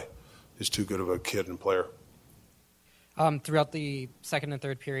 no way. He's too good of a kid and player. Throughout the second and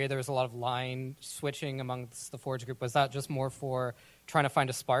third period, there was a lot of line switching amongst the forwards group. Was that just more for trying to find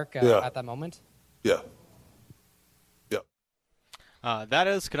a spark at that moment? Yeah. That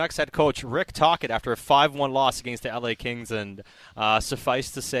is Canucks head coach Rick Tocchet after a 5-1 loss against the LA Kings, and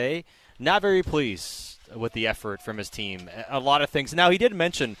suffice to say, not very pleased with the effort from his team. A lot of things. Now, he did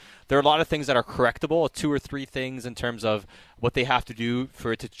mention there are a lot of things that are correctable, 2 or 3 things in terms of what they have to do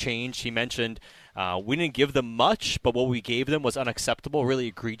for it to change. He mentioned we didn't give them much, but what we gave them was unacceptable, really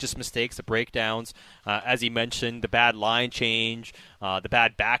egregious mistakes, the breakdowns. As he mentioned, the bad line change, the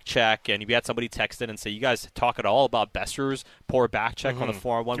bad back check, and we had somebody text in and say, you guys talk at all about Besser's poor back check on the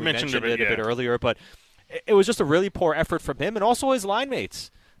 4-on-1. We mentioned it a bit earlier, but it was just a really poor effort from him and also his line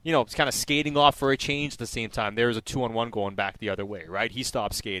mates. It's kind of skating off for a change at the same time. There's a 2-on-1 going back the other way, right? He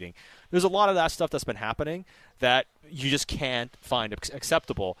stopped skating. There's a lot of that stuff that's been happening that you just can't find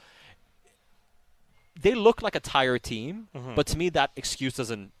acceptable. They look like a tired team, but to me that excuse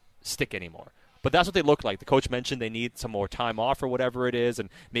doesn't stick anymore. But that's what they look like. The coach mentioned they need some more time off or whatever it is, and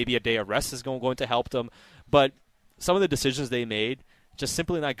maybe a day of rest is going to help them. But some of the decisions they made, just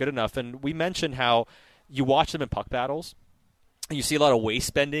simply not good enough. And we mentioned how you watch them in puck battles, you see a lot of waist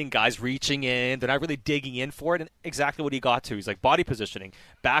spending, guys reaching in. They're not really digging in for it. And exactly what he got to. He's like, body positioning,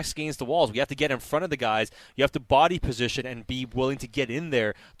 backs against the walls. We have to get in front of the guys. You have to body position and be willing to get in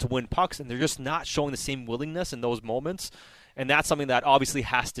there to win pucks. And they're just not showing the same willingness in those moments. And that's something that obviously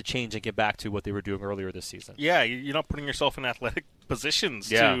has to change and get back to what they were doing earlier this season. Yeah, you're not putting yourself in athletic positions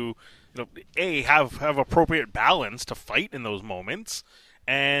to, have appropriate balance to fight in those moments.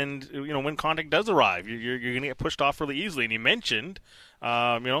 And, when contact does arrive, you're going to get pushed off really easily. And you mentioned,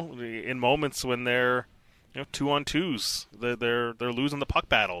 in moments when they're, 2-on-2s, they're losing the puck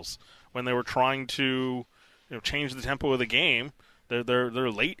battles. When they were trying to, change the tempo of the game,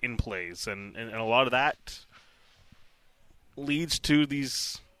 they're late in plays. And a lot of that leads to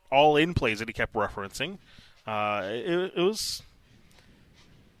these all-in plays that he kept referencing. It was...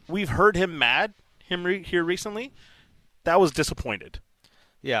 We've heard him mad here recently. That was disappointed.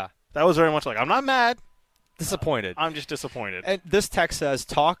 Yeah. That was very much like, I'm not mad. Disappointed. I'm just disappointed. And this text says,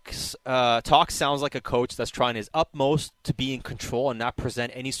 Talk sounds like a coach that's trying his utmost to be in control and not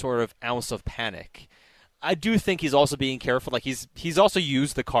present any sort of ounce of panic. I do think he's also being careful. Like he's also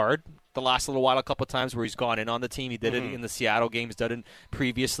used the card the last little while a couple of times where he's gone in on the team. He did it in the Seattle game. He's done it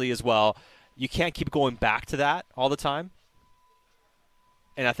previously as well. You can't keep going back to that all the time.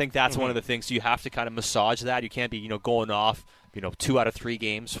 And I think that's one of the things. So you have to kind of massage that. You can't be, going off, 2 out of 3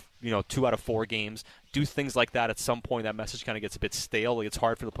 games, 2 out of 4 games. Do things like that. At some point, that message kind of gets a bit stale. It's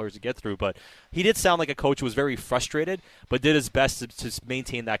hard for the players to get through. But he did sound like a coach who was very frustrated, but did his best to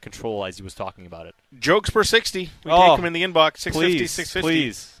maintain that control as he was talking about it. Jokes per 60. We take them in the inbox. 650, please, 650.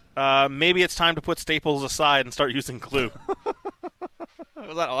 Please. Maybe it's time to put Staples aside and start using Clue.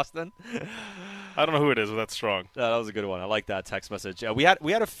 Was that Austin? I don't know who it is, but that's strong. That was a good one. I like that text message. We had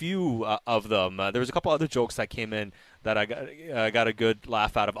a few of them. There was a couple other jokes that came in that I got a good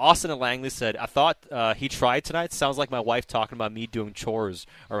laugh out of. Austin and Langley said, I thought he tried tonight. Sounds like my wife talking about me doing chores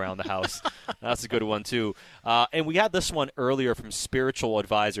around the house. That's a good one, too. And we had this one earlier from Spiritual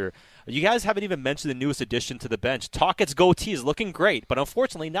Advisor. You guys haven't even mentioned the newest addition to the bench. Tocchett's goatee is looking great, but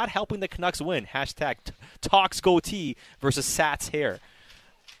unfortunately not helping the Canucks win. Hashtag Talk's goatee versus Sat's hair.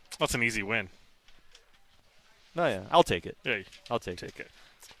 That's an easy win. Oh, yeah. I'll take it. Yeah, I'll take it.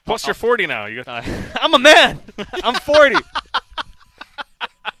 Plus, you're 40 now. I'm a man. I'm 40.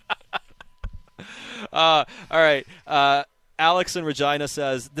 All right. Alex in Regina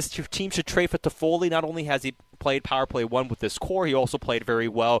says this team should trade for Toffoli. Not only has he played power play 1 with this core, he also played very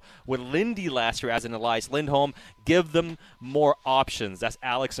well with Lindy last year as an Elias Lindholm. Give them more options. That's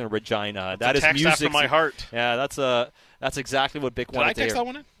Alex in Regina. That is text music after my heart. Yeah, that's exactly what Bick wanted to hear. Did I text that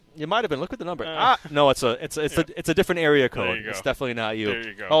one in? You might have been. Look at the number. No, it's a different area code. There you go. It's definitely not you. There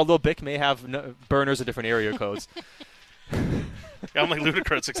you go. Although Bick may have burners of different area codes. I'm like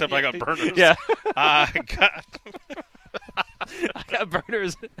Ludacris, except I got burners. Yeah. I got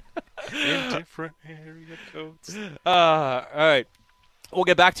burners in different area codes. All right. We'll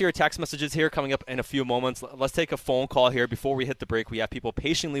get back to your text messages here coming up in a few moments. Let's take a phone call here before we hit the break. We have people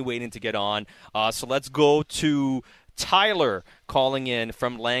patiently waiting to get on. So let's go to Tyler calling in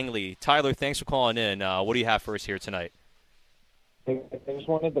from Langley. Tyler, thanks for calling in. What do you have for us here tonight? I just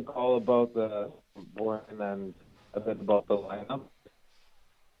wanted to call about the board and a bit about the lineup.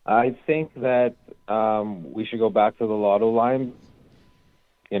 I think that we should go back to the Lotto line.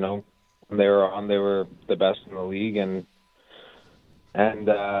 You know, when they were on, they were the best in the league, and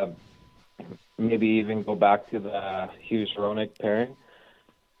maybe even go back to the Hughes-Hronek pairing.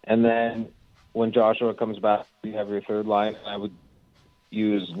 And then when Joshua comes back, you have your third line. I would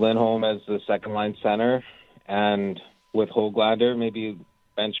use Lindholm as the second line center, and with Höglander, maybe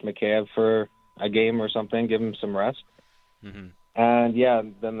bench McCabe for a game or something, give him some rest. Mm-hmm. And yeah,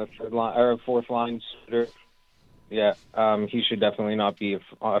 then the third line or fourth line Suter. Yeah, he should definitely not be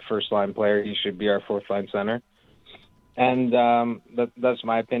a first line player. He should be our fourth line center. And that's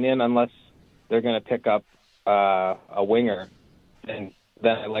my opinion. Unless they're going to pick up a winger, and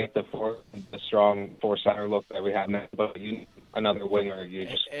then I like the strong four center look that we have now. But you need another winger. You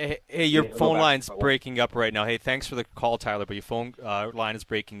just hey, your phone line's breaking up right now. Hey, thanks for the call, Tyler, but your phone line is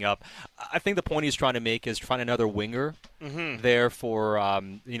breaking up. I think the point he's trying to make is find another winger there for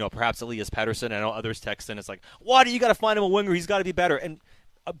perhaps Elias Pettersson. I know others text in. It's like, why do you got to find him a winger? He's got to be better. And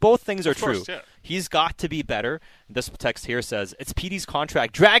both things are true. Yeah. He's got to be better. This text here says, it's Petey's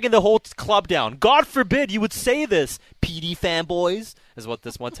contract, dragging the whole club down. God forbid you would say this, Petey fanboys, is what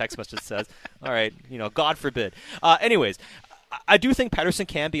this one text message says. All right, God forbid. Anyways, I do think Pettersson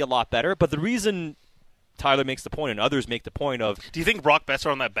can be a lot better, but the reason Tyler makes the point and others make the point of... Do you think Brock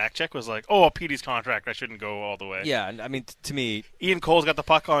Besser on that back check was like, oh, Petey's contract, I shouldn't go all the way? Yeah, I mean, to me... Ian Cole's got the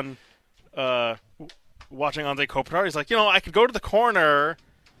puck on watching Anze Kopitar. He's like, I could go to the corner...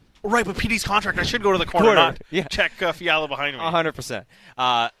 Right, but Petey's contract, I should go to the corner, not check Fiala behind me. 100%.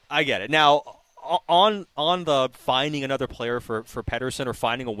 I get it. Now, on the finding another player for Pettersson or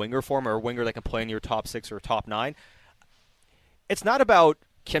finding a winger for him or a winger that can play in your top 6 or top 9, it's not about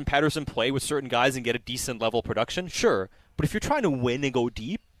can Pettersson play with certain guys and get a decent level production? Sure. But if you're trying to win and go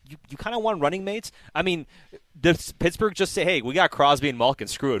deep, you kind of want running mates. I mean, does Pittsburgh just say, hey, we got Crosby and Malkin,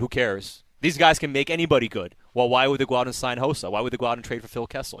 screw it, who cares? These guys can make anybody good. Well, why would they go out and sign Hossa? Why would they go out and trade for Phil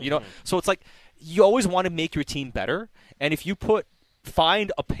Kessel? So it's like you always want to make your team better. And if you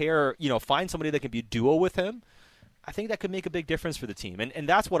find a pair, find somebody that can be a duo with him, I think that could make a big difference for the team. And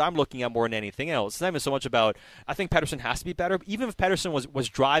that's what I'm looking at more than anything else. It's not even so much about, I think Pettersson has to be better. Even if Pettersson was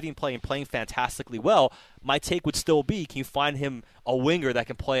driving play and playing fantastically well, my take would still be, can you find him a winger that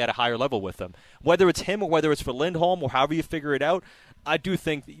can play at a higher level with him? Whether it's him or whether it's for Lindholm or however you figure it out, I do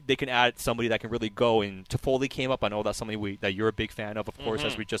think they can add somebody that can really go. And Toffoli came up. I know that's something that you're a big fan of course,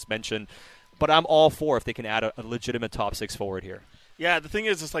 as we just mentioned. But I'm all for if they can add a legitimate top 6 forward here. Yeah, the thing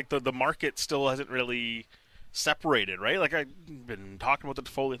is, it's like the market still hasn't really separated, right? Like, I've been talking about the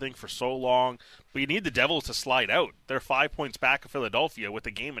Toffoli thing for so long, but you need the Devils to slide out. They're 5 points back of Philadelphia with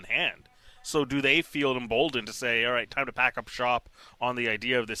the game in hand. So do they feel emboldened to say, all right, time to pack up shop on the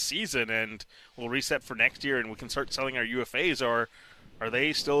idea of this season and we'll reset for next year and we can start selling our UFAs, or are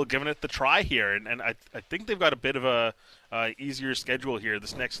they still giving it the try here? And I think they've got a bit of a easier schedule here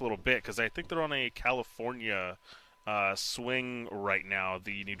this next little bit, because I think they're on a California swing right now,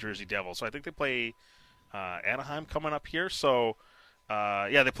 the New Jersey Devils. So I think they play Anaheim coming up here. So,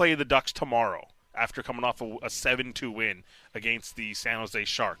 they play the Ducks tomorrow after coming off a 7-2 win against the San Jose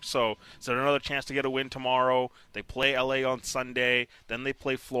Sharks. So another chance to get a win tomorrow. They play LA on Sunday. Then they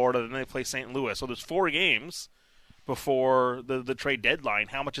play Florida. Then they play St. Louis. So there's 4 games before the trade deadline.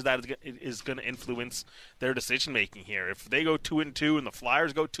 How much of that is going to influence their decision making here? If they go 2-2 and the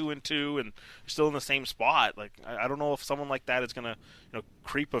Flyers go 2-2 and they're still in the same spot, like I don't know if someone like that is going to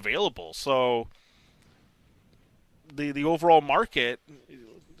creep available. So the overall market,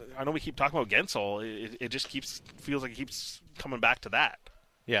 I know we keep talking about Gensel. It just feels like it keeps coming back to that.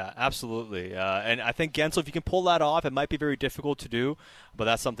 Yeah, absolutely. And I think, Gensel, if you can pull that off, it might be very difficult to do, but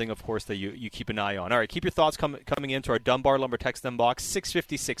that's something, of course, that you keep an eye on. All right, keep your thoughts coming into our Dunbar Lumber text inbox,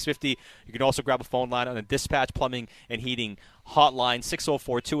 650-650. You can also grab a phone line on the Dispatch Plumbing and Heating hotline,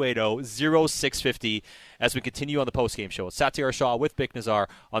 604-280-0650, as we continue on the postgame show. It's Satyar Shah with Bick Nazar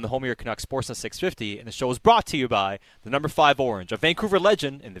on the home of your Canucks Sportsnet 650, and the show is brought to you by the number 5 Orange, a Vancouver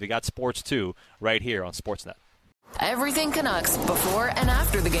legend, and they've got sports, too, right here on Sportsnet. Everything Canucks before and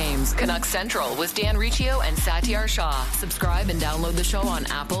after the games. Canucks Central with Dan Riccio and Satyar Shah. Subscribe and download the show on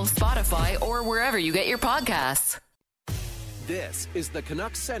Apple, Spotify, or wherever you get your podcasts. This is the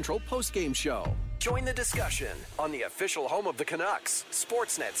Canucks Central postgame show. Join the discussion on the official home of the Canucks,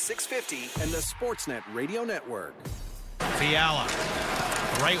 Sportsnet 650 and the Sportsnet Radio Network. Fiala,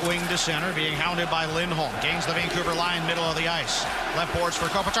 right wing to center, being hounded by Lindholm. Gains the Vancouver line, middle of the ice. Left boards for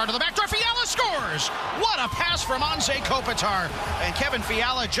Kopitar to the back door. Fiala scores! What a pass from Anze Kopitar. And Kevin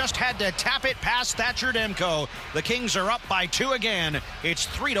Fiala just had to tap it past Thatcher Demko. The Kings are up by 2 again. It's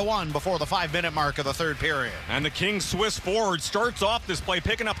 3-1 before the 5-minute mark of the third period. And the Kings Swiss forward starts off this play,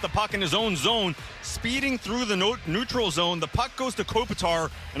 picking up the puck in his own zone, speeding through the neutral zone. The puck goes to Kopitar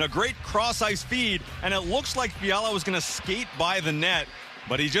and a great cross-ice feed, and it looks like Fiala was going to skate by the net,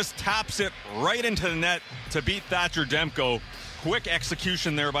 but he just taps it right into the net to beat Thatcher Demko. Quick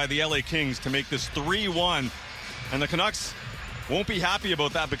execution there by the LA Kings to make this 3-1. And the Canucks won't be happy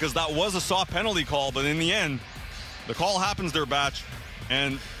about that because that was a soft penalty call, but in the end, the call happens their batch,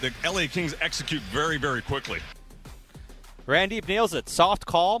 and the LA Kings execute very, very quickly. Randy nails it. Soft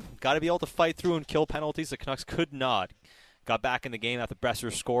call. Got to be able to fight through and kill penalties. The Canucks could not. Got back in the game after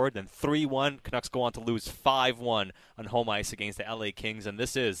Bresser scored. Then 3-1. Canucks go on to lose 5-1 on home ice against the LA Kings. And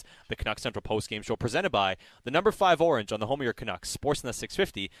this is the Canucks Central postgame show presented by the number 5 Orange on the home of your Canucks, Sportsnet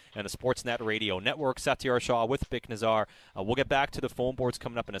 650 and the Sportsnet Radio Network. Satyar Shah with Bick Nazar. We'll get back to the phone boards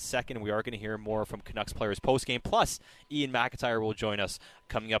coming up in a second. We are going to hear more from Canucks players postgame. Plus, Ian McIntyre will join us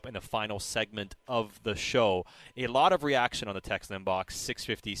coming up in the final segment of the show. A lot of reaction on the text inbox,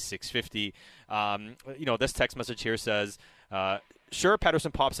 650-650. This text message here says, sure,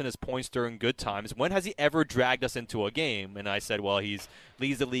 Pettersson pops in his points during good times. When has he ever dragged us into a game? And I said, well, he's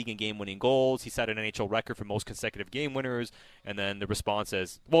leads the league in game-winning goals. He set an NHL record for most consecutive game winners. And then the response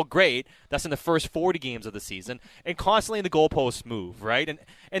is, well, great. That's in the first 40 games of the season. And constantly in the goalposts move, right?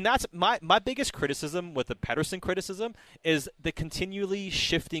 And that's my biggest criticism with the Pettersson criticism is the continually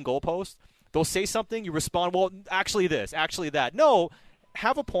shifting goalpost. They'll say something, you respond, well, actually this, actually that. No,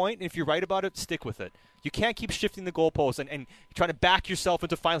 have a point, and if you're right about it, stick with it. You can't keep shifting the goalposts and trying to back yourself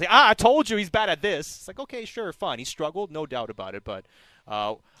into finally, I told you he's bad at this. It's like, okay, sure, fine. He struggled, no doubt about it, but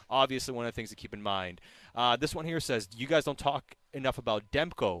obviously one of the things to keep in mind. This one here says, you guys don't talk enough about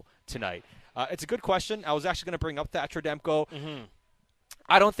Demko tonight. It's a good question. I was actually going to bring up Thatcher Demko. Mm-hmm.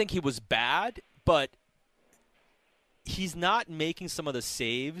 I don't think he was bad, but he's not making some of the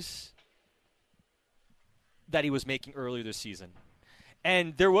saves that he was making earlier this season.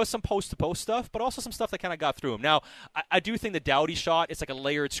 And there was some post-to-post stuff, but also some stuff that kind of got through him. Now, I do think the Doughty shot, it's like a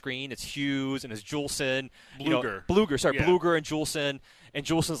layered screen. It's Hughes and it's Juleson. Bluger and Juleson. And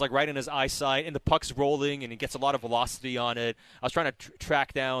Juleson's like right in his eyesight, and the puck's rolling, and he gets a lot of velocity on it. I was trying to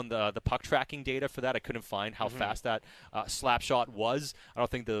track down the puck tracking data for that. I couldn't find how fast that slap shot was. I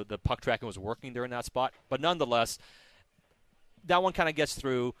don't think the puck tracking was working during that spot. But nonetheless, that one kind of gets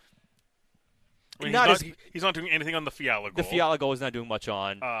through. I mean, he's not doing anything on the Fiala goal. The Fiala goal is not doing much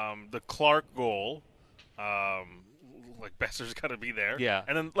on. The Clark goal, like Besser's got to be there. Yeah.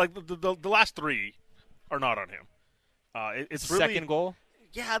 And then like the last 3 are not on him. It's really, second goal?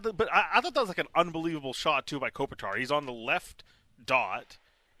 Yeah, but I thought that was like an unbelievable shot, too, by Kopitar. He's on the left dot,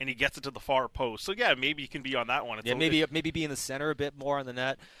 and he gets it to the far post. So, yeah, maybe he can be on that one. Maybe be in the center a bit more on the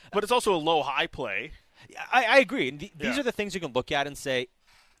net. But it's also a low-high play. I agree. These are the things you can look at and say,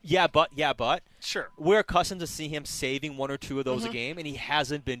 yeah, but. Sure. We're accustomed to see him saving 1 or 2 of those a game, and he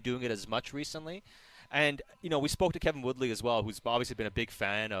hasn't been doing it as much recently. And, we spoke to Kevin Woodley as well, who's obviously been a big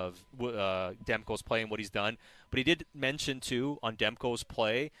fan of Demko's play and what he's done. But he did mention, too, on Demko's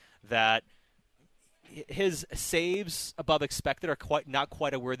play that his saves above expected are not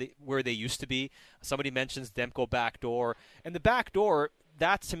quite where they used to be. Somebody mentions Demko backdoor. And the backdoor,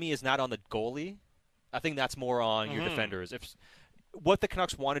 that to me is not on the goalie. I think that's more on your defenders. What the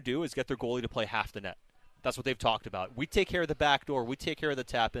Canucks want to do is get their goalie to play half the net. That's what they've talked about. We take care of the back door. We take care of the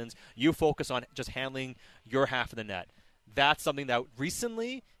tap-ins. You focus on just handling your half of the net. That's something that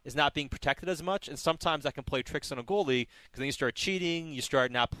recently is not being protected as much, and sometimes that can play tricks on a goalie because then you start cheating, you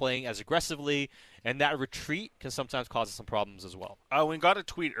start not playing as aggressively, and that retreat can sometimes cause some problems as well. We got a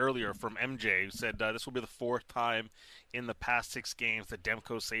tweet earlier from MJ who said this will be the 4th time in the past 6 games that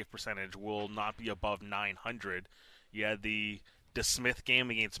Demko's save percentage will not be above 900. You had the DeSmith game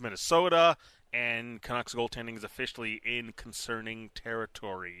against Minnesota, and Canucks goaltending is officially in concerning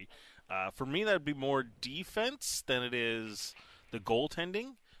territory. For me, that would be more defense than it is the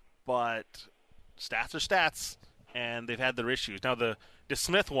goaltending, but stats are stats, and they've had their issues. Now, the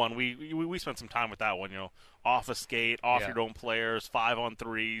DeSmith one, we spent some time with that one, off a skate, off your own players,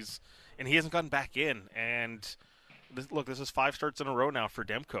 5-on-3s, and he hasn't gotten back in. And this is 5 starts in a row now for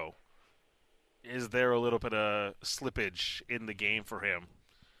Demko. Is there a little bit of slippage in the game for him?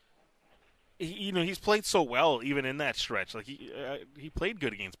 He's played so well even in that stretch. Like he played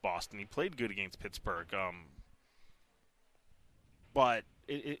good against Boston. He played good against Pittsburgh. But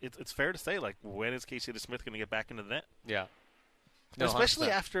it's fair to say, like, when is Casey DeSmith going to get back into the net? Yeah. No, especially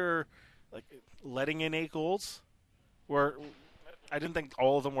after letting in 8 goals, where I didn't think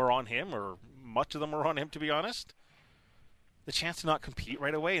all of them were on him, or much of them were on him, to be honest. The chance to not compete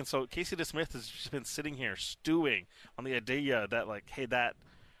right away, and so Casey DeSmith has just been sitting here stewing on the idea that, like, hey, that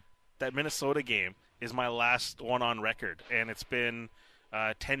Minnesota game is my last one on record, and it's been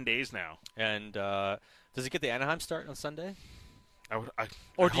 10 days now. And does he get the Anaheim start on Sunday?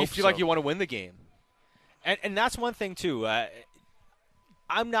 Or do you feel like you want to win the game? And that's one thing, too.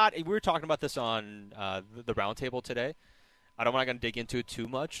 I'm not – we were talking about this on the roundtable today. I'm not going to dig into it too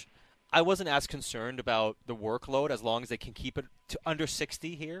much. I wasn't as concerned about the workload as long as they can keep it to under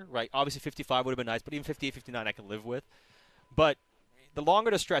 60 here, right? Obviously, 55 would have been nice, but even 58, 59 I can live with. But the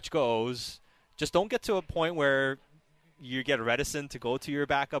longer the stretch goes, just don't get to a point where you get reticent to go to your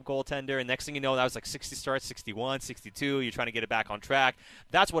backup goaltender, and next thing you know, that was like 60 starts, 61, 62. You're trying to get it back on track.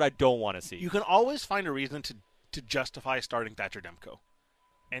 That's what I don't want to see. You can always find a reason to justify starting Thatcher Demko.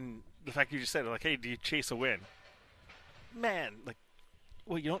 And the fact you just said, like, hey, do you chase a win? Man, like,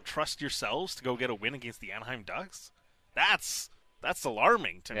 well, you don't trust yourselves to go get a win against the Anaheim Ducks? That's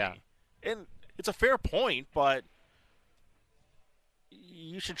alarming to me. And it's a fair point, but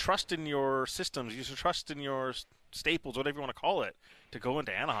you should trust in your systems. You should trust in your staples, whatever you want to call it, to go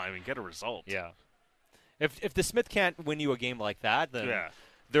into Anaheim and get a result. Yeah. If DeSmith can't win you a game like that, then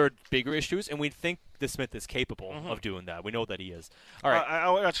there are bigger issues, and we think DeSmith is capable of doing that. We know that he is. All right.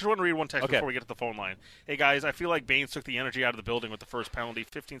 I just want to read one text before we get to the phone line. Hey, guys, I feel like Baines took the energy out of the building with the first penalty,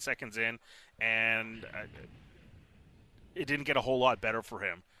 15 seconds in, and it didn't get a whole lot better for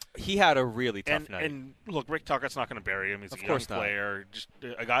him. He had a really tough night. And look, Rick Tuckett's not going to bury him. He's a young player, just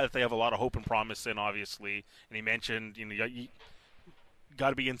a guy that they have a lot of hope and promise in, obviously. And he mentioned, you got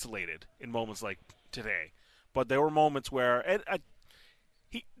to be insulated in moments like today. But there were moments where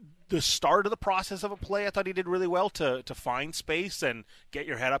the start of the process of a play, I thought he did really well to find space and get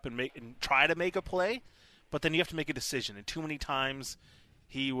your head up and try to make a play. But then you have to make a decision. And too many times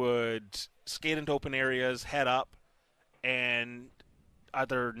he would skate into open areas, head up, and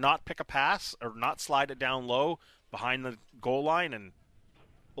either not pick a pass or not slide it down low behind the goal line and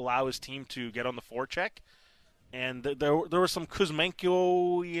allow his team to get on the forecheck. And there were some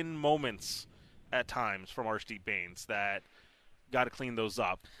Kuzmenkoian moments at times from Archdeep Baines that got to clean those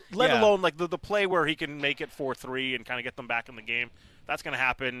up. Let alone like the play where he can make it 4-3 and kind of get them back in the game. That's going to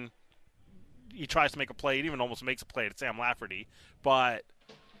happen. He tries to make a play. He even almost makes a play at Sam Lafferty. But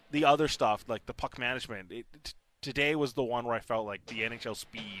the other stuff, like the puck management, today was the one where I felt like the NHL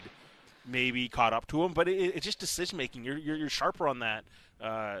speed maybe caught up to him. But it's just decision-making. You're sharper on that.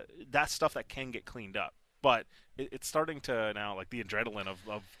 That stuff that can get cleaned up. But it's starting to now, like the adrenaline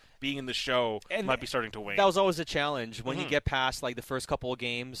of being in the show might be starting to wane. That was always a challenge. When you get past like the first couple of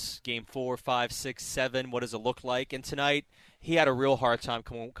games, game 4, 5, 6, 7, what does it look like? And tonight, he had a real hard time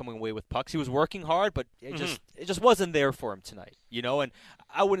coming away with pucks. He was working hard, but it just wasn't there for him tonight. And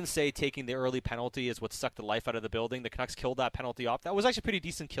I wouldn't say taking the early penalty is what sucked the life out of the building. The Canucks killed that penalty off. That was actually a pretty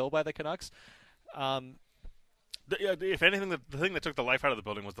decent kill by the Canucks. If anything, the thing that took the life out of the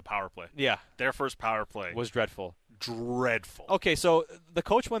building was the power play. Yeah. Their first power play was dreadful. Dreadful. Okay, so the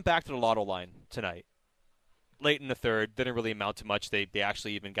coach went back to the lotto line tonight. Late in the third, didn't really amount to much. They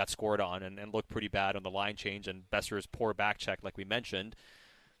actually even got scored on and looked pretty bad on the line change and Besser's poor back check, like we mentioned.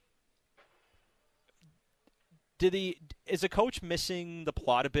 Is the coach missing the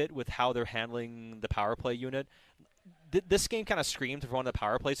plot a bit with how they're handling the power play unit? This game kind of screamed for one of the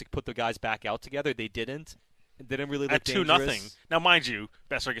power plays to put the guys back out together. They didn't. It didn't really look dangerous. At 2-0. Now, mind you,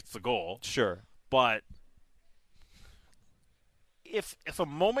 Besser gets the goal. Sure. But if a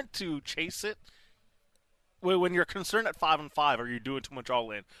moment to chase it when you're concerned at 5-5, are you doing too much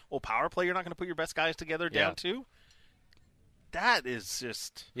all in? Well, power play, you're not going to put your best guys together down two. That is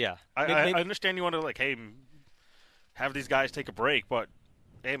just I understand you want to have these guys take a break, but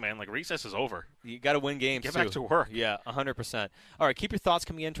hey, man, recess is over. You got to win games. Get back to work. Yeah, 100%. All right, keep your thoughts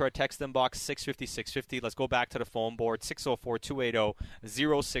coming into our text inbox 650-650. Let's go back to the phone board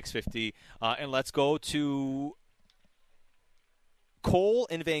 604-280-0650, and let's go to Cole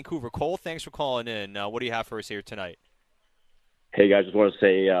in Vancouver. Cole, thanks for calling in. What do you have for us here tonight? Hey, guys, just want to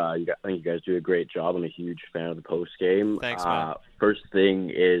say I think you guys do a great job. I'm a huge fan of the post game. Thanks, man. First thing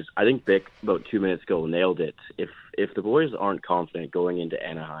is, I think Vic, about 2 minutes ago, nailed it. If the boys aren't confident going into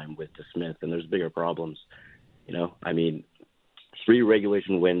Anaheim with DeSmith, then there's bigger problems. 3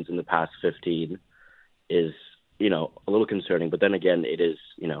 regulation wins in the past 15 is, a little concerning. But then again, it is,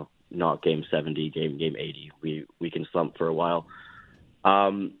 not game 70, game 80. We can slump for a while.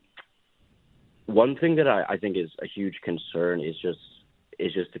 One thing that I think is a huge concern is just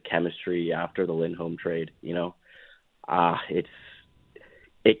the chemistry after the Lindholm trade.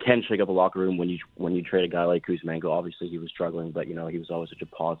 It can shake up a locker room when you trade a guy like Kuzmenko. Obviously, he was struggling, but he was always such a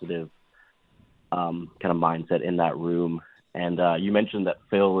positive kind of mindset in that room. And you mentioned that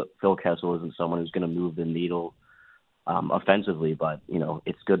Phil Kessel isn't someone who's going to move the needle offensively, but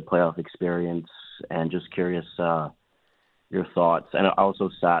it's good playoff experience. And just curious your thoughts. And I also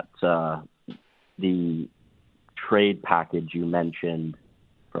sat. The trade package you mentioned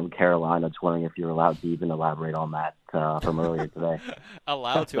from Carolina, just wondering if you're allowed to even elaborate on that from earlier today.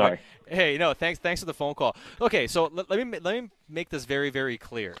 Allowed to. Sorry. Hey, no, thanks for the phone call. Okay, so let me make this very, very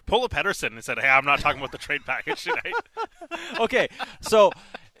clear. Pull a Pedersen and said, hey, I'm not talking about the trade package today. Okay, so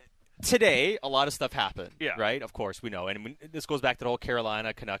today a lot of stuff happened, yeah. Right? Of course, we know. And this goes back to the whole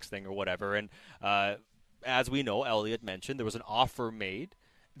Carolina Canucks thing or whatever. And as we know, Elliot mentioned, there was an offer made.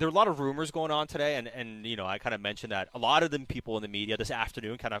 There are a lot of rumors going on today, and I kind of mentioned that a lot of them people in the media this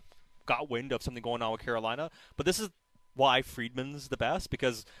afternoon kind of got wind of something going on with Carolina. But this is why Friedman's the best,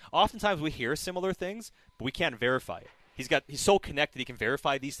 because oftentimes we hear similar things, but we can't verify it. He's so connected, he can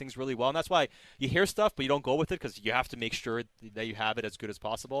verify these things really well, and that's why you hear stuff, but you don't go with it because you have to make sure that you have it as good as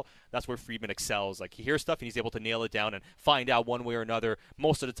possible. That's where Friedman excels. He hears stuff, and he's able to nail it down and find out one way or another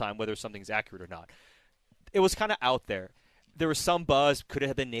most of the time whether something's accurate or not. It was kind of out there. There was some buzz. Could it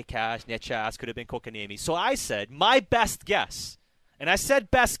have been Netchas, could have been Kotkaniemi. So I said, my best guess, and I said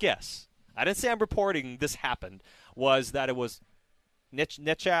best guess, I didn't say I'm reporting this happened, was that it was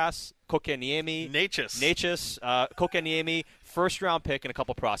Netchas, Kotkaniemi, Kotkaniemi, first-round pick, and a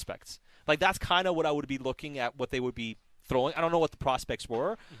couple prospects. That's kind of what I would be looking at, what they would be throwing. I don't know what the prospects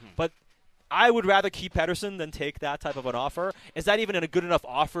were, but I would rather keep Pedersen than take that type of an offer. Is that even a good enough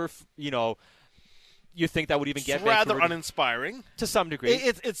offer, you think that would even get rather uninspiring to some degree?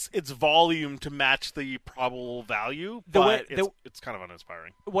 It's volume to match the probable value, but it's kind of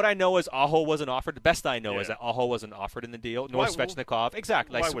uninspiring. What I know is Aho wasn't offered. The best I know is that Aho wasn't offered in the deal. Nor Svechnikov.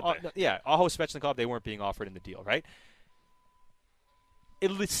 Exactly. Why would they? Yeah, Aho, Svechnikov, they weren't being offered in the deal, right?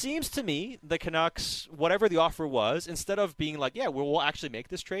 It seems to me the Canucks, whatever the offer was, instead of being we'll actually make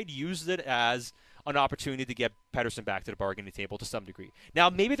this trade, used it as an opportunity to get Pedersen back to the bargaining table to some degree. Now,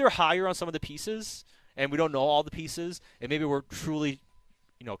 maybe they're higher on some of the pieces, and we don't know all the pieces, and maybe we're truly,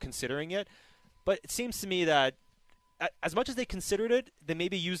 considering it. But it seems to me that as much as they considered it, they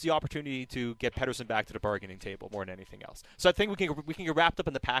maybe used the opportunity to get Pedersen back to the bargaining table more than anything else. So I think we can get wrapped up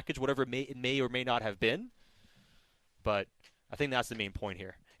in the package, whatever it may or may not have been. But I think that's the main point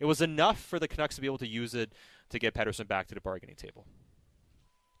here. It was enough for the Canucks to be able to use it to get Pedersen back to the bargaining table.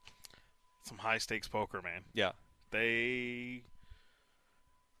 Some high-stakes poker, man. Yeah. They're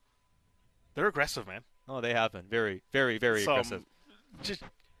aggressive, man. Oh, they have been. Very, very, very aggressive. Just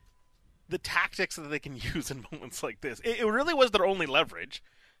the tactics that they can use in moments like this. It really was their only leverage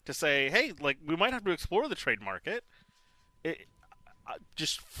to say, hey, we might have to explore the trade market.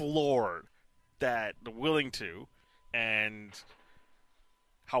 Just floored that they're willing to and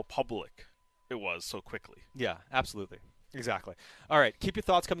how public it was so quickly. Yeah, absolutely. Exactly. All right. Keep your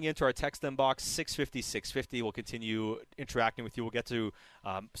thoughts coming into our text inbox, 650-650. We'll continue interacting with you. We'll get to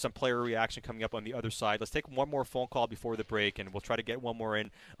some player reaction coming up on the other side. Let's take one more phone call before the break, and we'll try to get one more in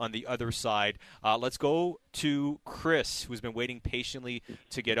on the other side. Let's go to Chris, who's been waiting patiently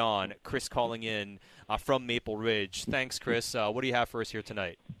to get on. Chris calling in from Maple Ridge. Thanks, Chris. What do you have for us here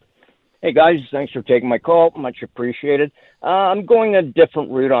tonight? Hey, guys. Thanks for taking my call. Much appreciated. I'm going a different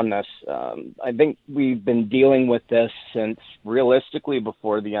route on this. I think we've been dealing with this since realistically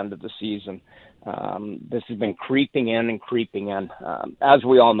before the end of the season. This has been creeping in and creeping in. As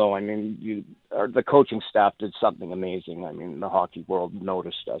we all know, I mean, the coaching staff did something amazing. I mean, the hockey world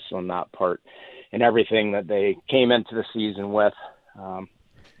noticed us on that part and everything that they came into the season with.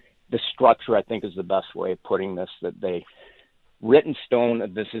 The structure, I think, is the best way of putting this, that they written stone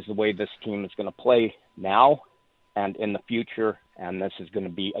that this is the way this team is going to play now and in the future, and this is going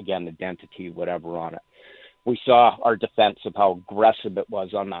to be, again, identity, whatever on it. We saw our defense of how aggressive it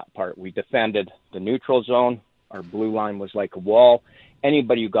was on that part. We defended the neutral zone. Our blue line was like a wall.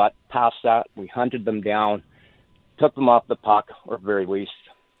 Anybody who got past that, we hunted them down, took them off the puck, or at very least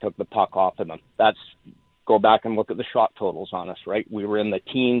took the puck off of them. Go back and look at the shot totals on us, right? We were in the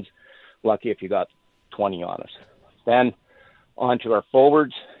teens, lucky if you got 20 on us. Then on to our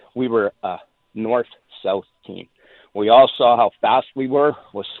forwards, we were a north-south team. We all saw how fast we were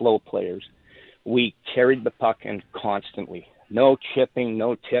with slow players. We carried the puck in constantly. No chipping,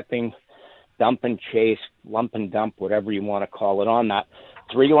 no tipping, dump and chase, lump and dump, whatever you want to call it on that.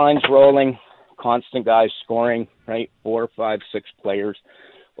 3 lines rolling, constant guys scoring, right? 4, 5, 6 players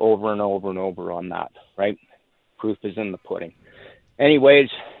over and over and over on that, right? Proof is in the pudding. Anyways,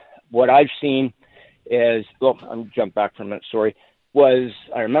 what I've seen is, I'm jump back for a minute, sorry,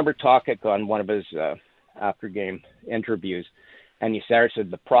 I remember Tokic on one of his after-game interviews, and he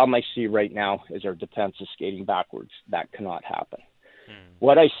said, the problem I see right now is our defense is skating backwards. That cannot happen.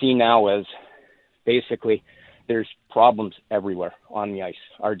 What I see now is basically there's problems everywhere on the ice.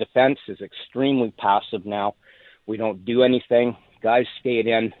 Our defense is extremely passive now. We don't do anything. Guys skate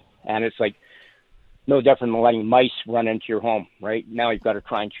in, and it's like no different than letting mice run into your home, right? Now you've got to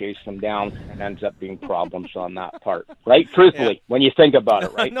try and chase them down, and ends up being problems on that part, right? Truthfully, when you think about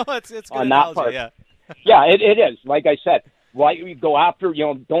it, right? No, it's good on analogy, that part. yeah. Yeah, it is. Like I said, why you go after,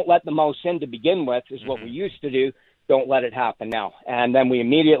 don't let the mouse in to begin with is what we used to do. Don't let it happen now. And then we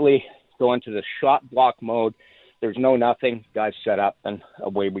immediately go into the shot block mode. There's no nothing. Guys set up, and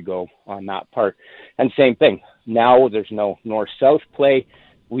away we go on that part. And same thing. Now there's no north-south play.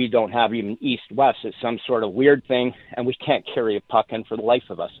 We don't have even east-west. It's some sort of weird thing, and we can't carry a puck in for the life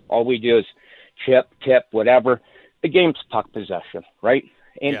of us. All we do is chip, tip, whatever. The game's puck possession, right?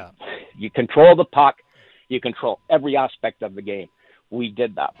 And you control the puck. You control every aspect of the game. We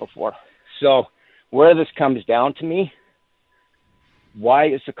did that before. So where this comes down to me, why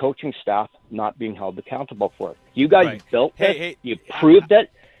is the coaching staff not being held accountable for it? You guys built it. You proved it.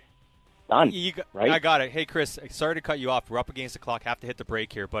 Done. Right? I got it. Hey, Chris, sorry to cut you off. We're up against the clock. Have to hit the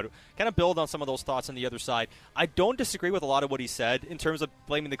break here. But kind of build on some of those thoughts on the other side. I don't disagree with a lot of what he said in terms of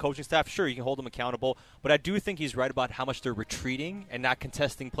blaming the coaching staff. Sure, you can hold them accountable. But I do think he's right about how much they're retreating and not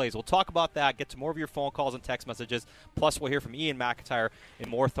contesting plays. We'll talk about that, get to more of your phone calls and text messages. Plus, we'll hear from Ian McIntyre and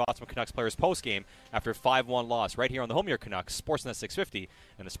more thoughts from Canucks players post-game after a 5-1 loss right here on the home of your Canucks, Sportsnet 650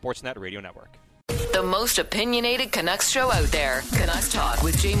 and the Sportsnet Radio Network. The most opinionated Canucks show out there. Canucks Talk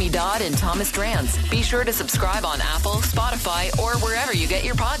with Jamie Dodd and Thomas Drance. Be sure to subscribe on Apple, Spotify, or wherever you get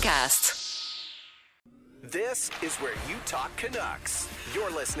your podcasts. This is where you talk Canucks.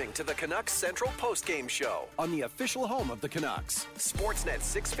 You're listening to the Canucks Central Postgame Show on the official home of the Canucks, Sportsnet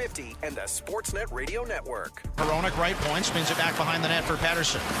 650 and the Sportsnet Radio Network. Hronek right point, spins it back behind the net for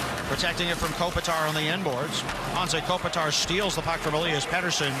Pettersson. Protecting it from Kopitar on the end boards. Anze Kopitar steals the puck from Elias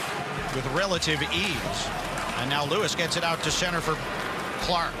Pettersson with relative ease. And now Lewis gets it out to center for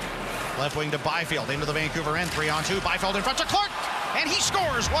Clark. Left wing to Byfield, into the Vancouver end, 3-on-2. Byfield in front to Clark, and he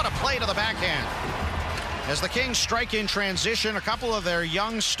scores. What a play to the backhand. As the Kings strike in transition, a couple of their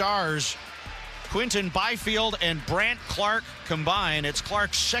young stars, Quinton Byfield and Brant Clark, combine. It's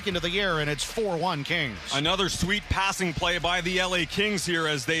Clark's second of the year, and it's 4-1 Kings. Another sweet passing play by the LA Kings here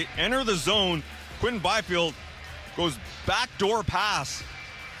as they enter the zone. Quinton Byfield goes backdoor pass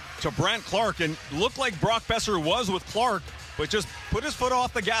to Brant Clark, and looked like Brock Besser was with Clark, but just put his foot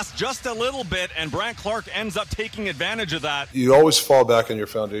off the gas just a little bit, and Brant Clark ends up taking advantage of that. You always fall back on your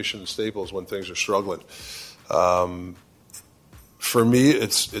foundation and staples when things are struggling. For me,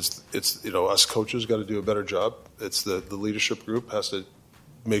 it's us coaches got to do a better job. It's the leadership group has to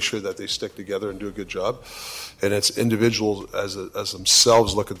make sure that they stick together and do a good job. And it's individuals as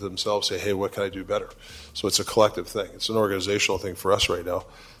themselves look at themselves, say, hey, what can I do better? So it's a collective thing. It's an organizational thing for us right now.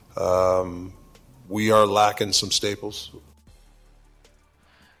 We are lacking some staples.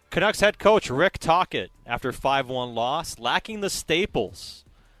 Canucks head coach Rick Tocchet, after 5-1 loss, lacking the staples.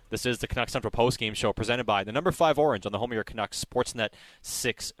 This is the Canucks Central postgame show presented by the number 5 Orange on the home of your Canucks, Sportsnet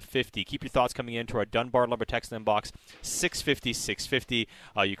 650. Keep your thoughts coming into our Dunbar Lumber text inbox, 650-650.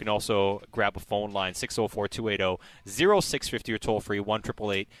 You can grab a phone line, 604-280-0650, or toll free,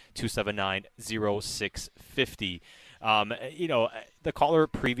 1-888-279-0650. The caller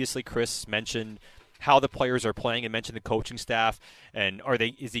previously, Chris, mentioned how the players are playing and mentioned the coaching staff, and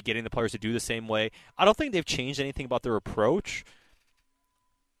is he getting the players to do the same way? I don't think they've changed anything about their approach.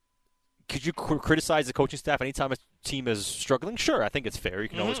 Could you criticize the coaching staff anytime a team is struggling? Sure, I think it's fair. You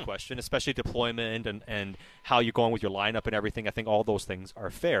can always question, especially deployment and how you're going with your lineup and everything. I think all those things are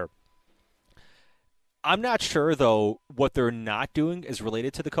fair. I'm not sure, though, what they're not doing is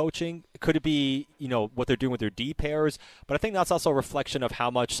related to the coaching. Could it be, what they're doing with their D pairs? But I think that's also a reflection of how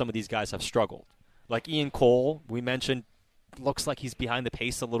much some of these guys have struggled. Like Ian Cole, we mentioned, looks like he's behind the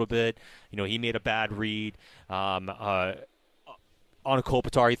pace a little bit. He made a bad read. On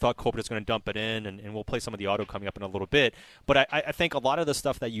Kopitar, he thought Kopitar was going to dump it in, and we'll play some of the audio coming up in a little bit. But I think a lot of the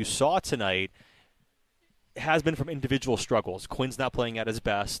stuff that you saw tonight has been from individual struggles. Quinn's not playing at his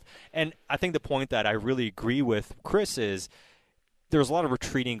best. And I think the point that I really agree with Chris is there's a lot of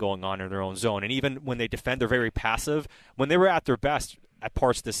retreating going on in their own zone. And even when they defend, they're very passive. When they were at their best at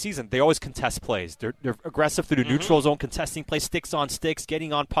parts of the season, they always contest plays. They're aggressive through the neutral zone, contesting plays, sticks on sticks,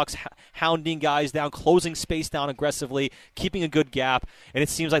 getting on pucks, hounding guys down, closing space down aggressively, keeping a good gap. And it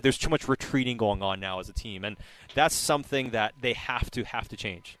seems like there's too much retreating going on now as a team. And that's something that they have to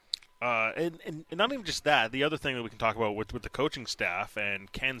change. And not even just that, the other thing that we can talk about with the coaching staff,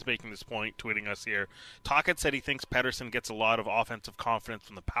 and Ken's making this point, tweeting us here, Tocchet said he thinks Pettersson gets a lot of offensive confidence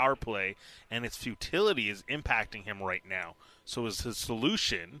from the power play, and its futility is impacting him right now. So his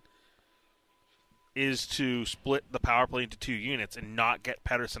solution is to split the power play into 2 units and not get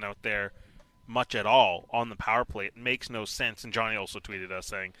Pettersson out there much at all on the power play. It makes no sense. And Johnny also tweeted us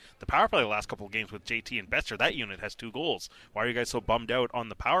saying, the power play the last couple of games with JT and Besser, that unit has 2 goals. Why are you guys so bummed out on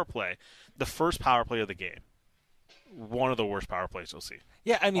the power play? The first power play of the game, one of the worst power plays you'll see.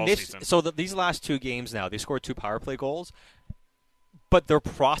 Yeah, I mean, these last 2 games now, they scored 2 power play goals. But their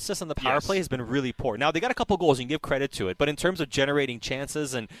process on the power play has been really poor. Now, they got a couple goals, and you give credit to it. But in terms of generating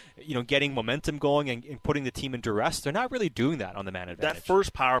chances and getting momentum going and putting the team in duress, they're not really doing that on the man advantage. That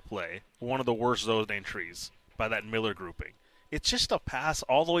first power play, one of the worst zone entries by that Miller grouping. It's just a pass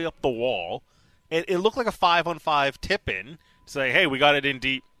all the way up the wall. It looked like a 5-on-5 tip-in to say, hey, we got it in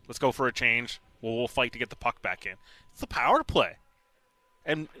deep. Let's go for a change. We'll fight to get the puck back in. It's the power play.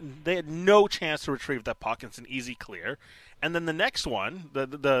 And they had no chance to retrieve that puck. It's an easy clear. And then the next one,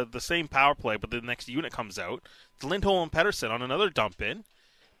 the same power play, but the next unit comes out. It's Lindholm and Pettersson on another dump in.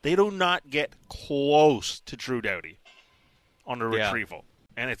 They do not get close to Drew Doughty on a retrieval.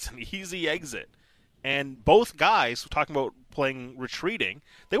 And it's an easy exit. And both guys, talking about playing retreating,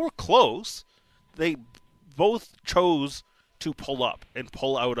 they were close. They both chose to pull up and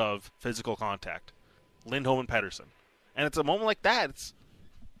pull out of physical contact. Lindholm and Pettersson. And it's a moment like that.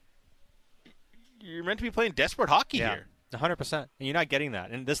 You're meant to be playing desperate hockey here. 100%. And you're not getting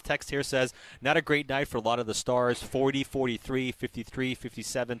that. And this text here says, not a great night for a lot of the stars. 40, 43, 53,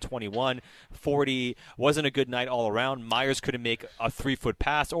 57, 21. 40 wasn't a good night all around. Myers couldn't make a 3-foot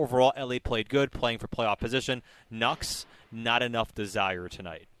pass. Overall, LA played good, playing for playoff position. Nux, not enough desire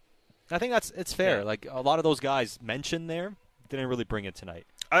tonight. I think it's fair. Yeah. Like, a lot of those guys mentioned there didn't really bring it tonight.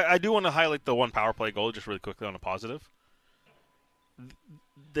 I do want to highlight the one power play goal just really quickly on a positive.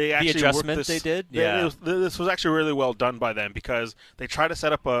 The adjustment they did? This was actually really well done by them because they tried to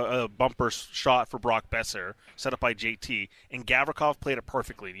set up a bumper shot for Brock Besser, set up by JT, and Gavrikov played it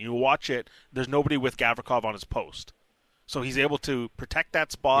perfectly. You watch it, there's nobody with Gavrikov on his post. So he's able to protect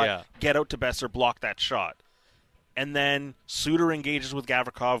that spot, get out to Besser, block that shot. And then Suter engages with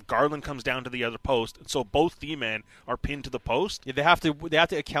Gavrikov. Garland comes down to the other post, and so both D-men are pinned to the post. Yeah, they have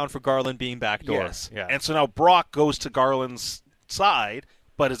to account for Garland being backdoor. Yes. Yeah. And so now Brock goes to Garland's side,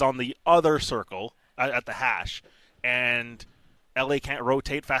 but is on the other circle at the hash, and LA can't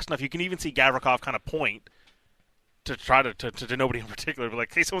rotate fast enough. You can even see Gavrikov kind of point to try to nobody in particular, but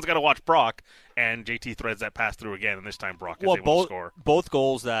like, hey, someone's got to watch Brock, and JT threads that pass through again, and this time Brock is able to score. Both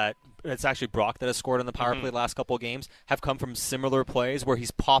goals that it's actually Brock that has scored on the power play the last couple of games have come from similar plays where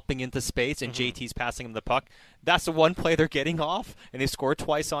he's popping into space and JT's passing him the puck. That's the one play they're getting off, and they scored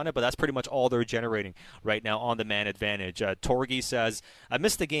twice on it, but that's pretty much all they're generating right now on the man advantage. Torgi says, I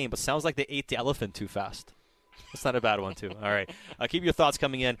missed the game, but sounds like they ate the elephant too fast. That's not a bad one, too. All right. Keep your thoughts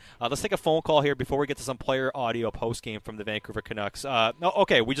coming in. Let's take a phone call here before we get to some player audio post-game from the Vancouver Canucks.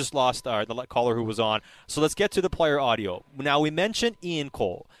 We just lost the caller who was on. So let's get to the player audio. Now, we mentioned Ian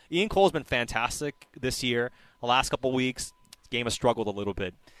Cole. Ian Cole's been fantastic this year. The last couple of weeks, the game has struggled a little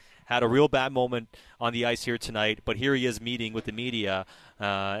bit. Had a real bad moment on the ice here tonight, but here he is meeting with the media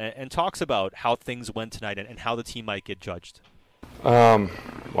and talks about how things went tonight and how the team might get judged. I've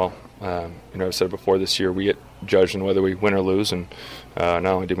said before, this year we get judged on whether we win or lose, and not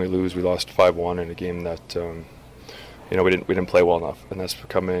only did we lose, we lost 5-1 in a game that we didn't play well enough, and that's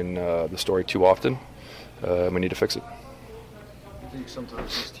becoming the story too often. We need to fix it. I think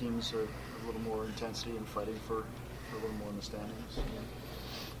sometimes these teams are a little more intensity and fighting for a little more in the standings.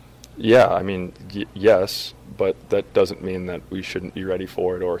 Yeah, I mean, yes, but that doesn't mean that we shouldn't be ready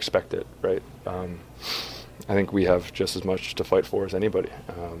for it or expect it, right? I think we have just as much to fight for as anybody.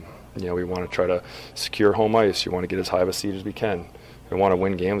 We want to try to secure home ice. You want to get as high of a seed as we can. We want to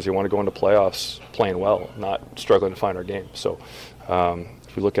win games. We want to go into playoffs playing well, not struggling to find our game. So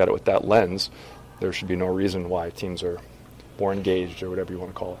if we look at it with that lens, there should be no reason why teams are more engaged or whatever you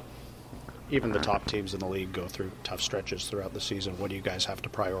want to call it. Even the top teams in the league go through tough stretches throughout the season. What do you guys have to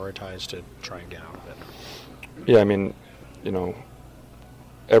prioritize to try and get out of it? Yeah, I mean,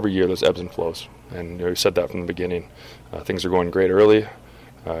 every year there's ebbs and flows. And we said that from the beginning. Things are going great early.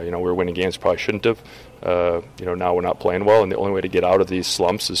 We're winning games we probably shouldn't have. Now we're not playing well, and the only way to get out of these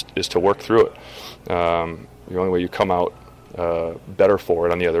slumps is to work through it. The only way you come out better for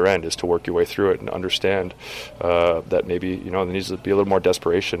it on the other end is to work your way through it and understand that maybe there needs to be a little more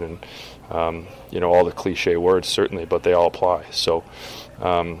desperation and all the cliche words certainly, but they all apply. So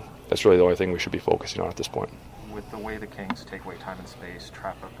that's really the only thing we should be focusing on at this point. With the way the Kings take away time and space,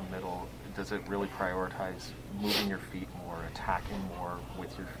 trap up the middle, does it really prioritize moving your feet more, attacking more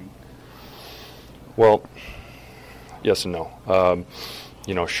with your feet? Well, yes and no.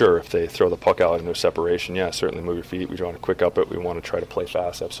 Sure, if they throw the puck out in their separation, yeah, certainly move your feet. We want to quick up it. We want to try to play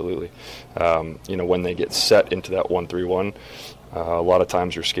fast, absolutely. When they get set into that 1-3-1, a lot of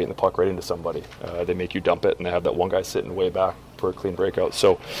times you're skating the puck right into somebody. They make you dump it, and they have that one guy sitting way back for a clean breakout.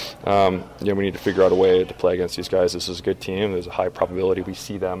 So, we need to figure out a way to play against these guys. This is a good team. There's a high probability we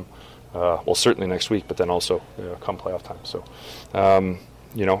see them, certainly next week, but then also come playoff time. So,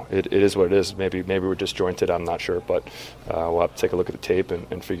 it is what it is. Maybe we're disjointed. I'm not sure, but we'll have to take a look at the tape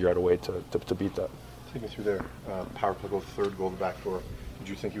and figure out a way to beat that. Take me through there. Power play goal, third goal, the back door. Did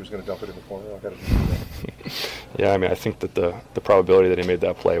you think he was going to dump it in the corner? Yeah, I mean, I think that the probability that he made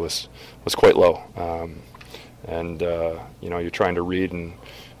that play was quite low. You're trying to read and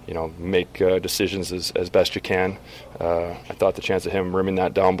make decisions as best you can. I thought the chance of him rimming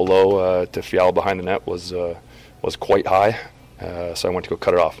that down below to Fiala behind the net was quite high. So I went to go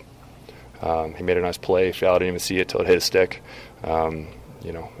cut it off. He made a nice play. Fiala didn't even see it till it hit his stick.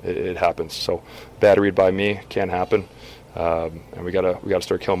 It happens. So bad read by me, can't happen. And we gotta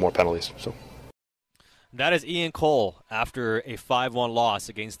start killing more penalties. So that is Ian Cole after a 5-1 loss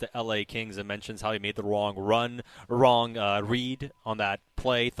against the LA Kings, and mentions how he made the wrong read on that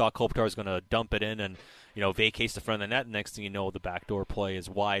play. Thought Kopitar was going to dump it in and vacates the front of the net. Next thing you know, the backdoor play is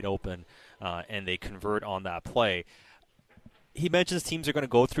wide open, and they convert on that play. He mentions teams are going to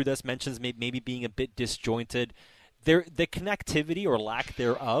go through this, mentions maybe being a bit disjointed. The connectivity or lack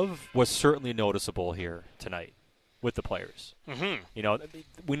thereof was certainly noticeable here tonight with the players. Mm-hmm.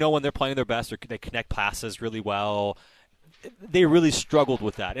 We know when they're playing their best, they connect passes really well. They really struggled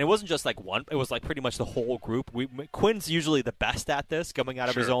with that. And it wasn't just like one. It was like pretty much the whole group. Quinn's usually the best at this, coming out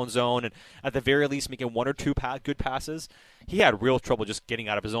of his own zone and at the very least making one or two good passes. He had real trouble just getting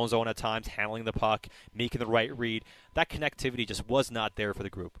out of his own zone at times, handling the puck, making the right read. That connectivity just was not there for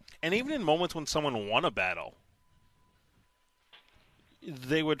the group. And even in moments when someone won a battle,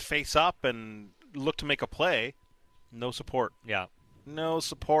 they would face up and look to make a play. No support. Yeah. No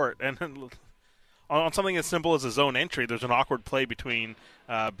support. And on something as simple as a zone entry, there's an awkward play between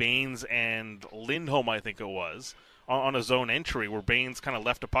Baines and Lindholm, I think it was, on a zone entry where Baines kind of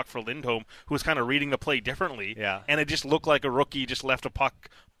left a puck for Lindholm, who was kind of reading the play differently. Yeah. And it just looked like a rookie just left a puck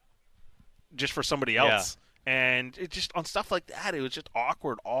just for somebody else. Yeah. And it just, on stuff like that, it was just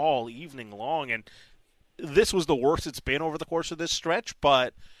awkward all evening long. And this was the worst it's been over the course of this stretch,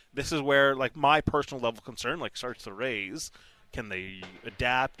 but this is where, my personal level of concern, starts to raise. Can they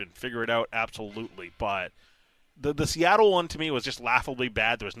adapt and figure it out? Absolutely. But the Seattle one, to me, was just laughably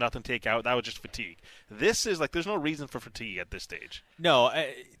bad. There was nothing to take out. That was just fatigue. This is, there's no reason for fatigue at this stage. No.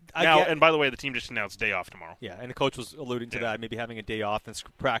 And by the way, the team just announced day off tomorrow. Yeah, and the coach was alluding to that, maybe having a day off and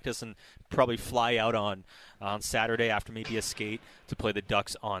practice and probably fly out on Saturday after maybe a skate to play the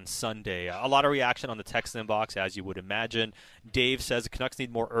Ducks on Sunday. A lot of reaction on the text inbox, as you would imagine. Dave says the Canucks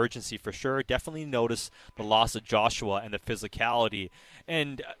need more urgency for sure. Definitely notice the loss of Joshua and the physicality.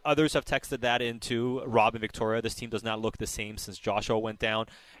 And others have texted that into Rob and Victoria. This team does not look the same since Joshua went down.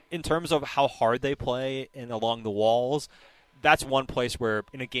 In terms of how hard they play and along the walls, that's one place where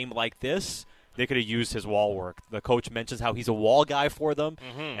in a game like this, they could have used his wall work. The coach mentions how he's a wall guy for them,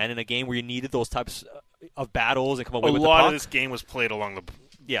 and in a game where you needed those types of battles and come away with the puck. A lot of this game was played along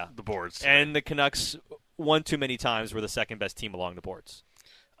the boards. And the Canucks, one too many times, were the second-best team along the boards.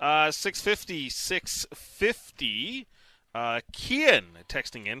 650. Kian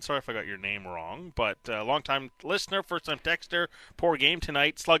texting in. Sorry if I got your name wrong, but long-time listener, first-time texter. Poor game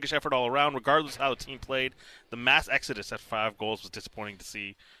tonight. Sluggish effort all around, regardless of how the team played. The mass exodus at 5 goals was disappointing to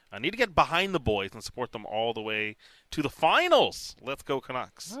see. I need to get behind the boys and support them all the way to the finals. Let's go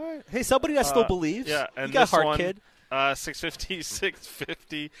Canucks. All right. Hey, somebody that still believes. Yeah, and you got this heart, one, kid.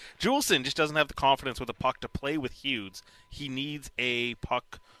 650. Juleson just doesn't have the confidence with the puck to play with Hughes. He needs a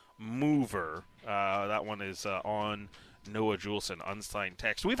puck mover. That one is on Noah Juleson, unsigned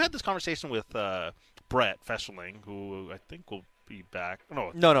text. We've had this conversation with Brett Fesseling, who I think will be back.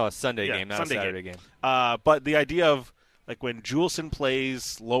 No, a Sunday game, not Sunday a Saturday game. But the idea of like when Juleson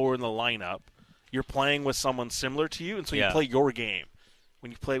plays lower in the lineup, you're playing with someone similar to you, and so you play your game.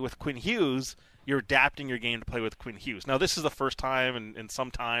 When you play with Quinn Hughes, you're adapting your game to play with Quinn Hughes. Now, this is the first time in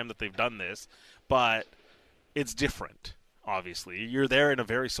some time that they've done this, but it's different, obviously. You're there in a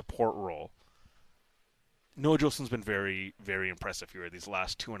very support role. Noah Jolson's been very, very impressive here these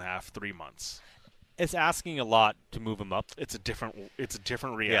last 2.5, 3 months. It's asking a lot to move him up. It's a different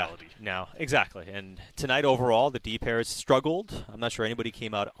reality. Yeah, now, exactly. And tonight overall, the D pairs struggled. I'm not sure anybody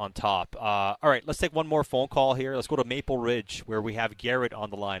came out on top. All right, let's take one more phone call here. Let's go to Maple Ridge, where we have Garrett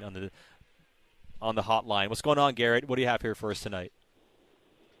on the line, on the hotline. What's going on, Garrett? What do you have here for us tonight?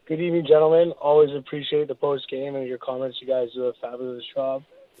 Good evening, gentlemen. Always appreciate the post game and your comments. You guys do a fabulous job.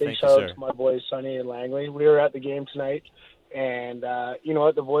 Big shout out to my boys Sonny and Langley. We were at the game tonight, and you know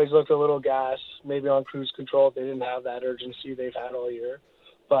what? The boys looked a little gassed, maybe on cruise control. They didn't have that urgency they've had all year.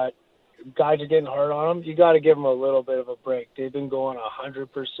 But guys are getting hard on them. You got to give them a little bit of a break. They've been going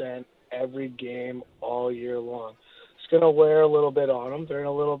 100% every game all year long. It's going to wear a little bit on them. They're in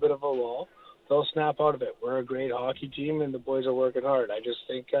a little bit of a lull. They'll snap out of it. We're a great hockey team, and the boys are working hard. I just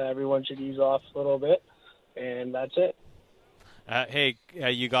think everyone should ease off a little bit, and that's it. Hey,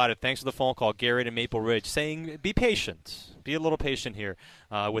 you got it. Thanks for the phone call, Garrett in Maple Ridge, saying be patient. Be a little patient here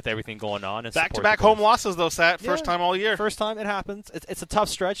with everything going on. And back-to-back home losses, though, Sat. First time all year. First time it happens. It's a tough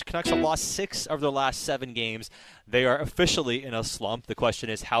stretch. Canucks have lost 6 of their last 7 games. They are officially in a slump. The question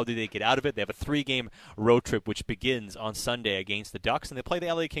is, how do they get out of it? They have a 3-game road trip, which begins on Sunday against the Ducks, and they play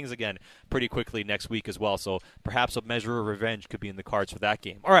the LA Kings again pretty quickly next week as well. So perhaps a measure of revenge could be in the cards for that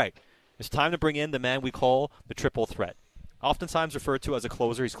game. All right, it's time to bring in the man we call the triple threat. Oftentimes referred to as a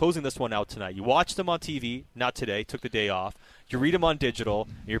closer. He's closing this one out tonight. You watched him on TV, not today, took the day off. You read him on digital,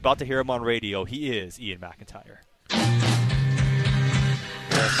 and you're about to hear him on radio. He is Ian McIntyre.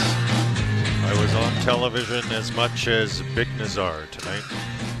 Yes, I was on television as much as Big Nazar tonight.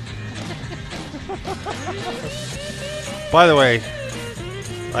 By the way,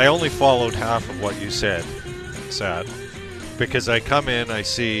 I only followed half of what you said, Sad, because I come in, I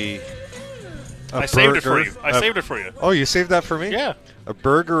see... I saved it for you. Saved it for you. Oh, you saved that for me? Yeah. A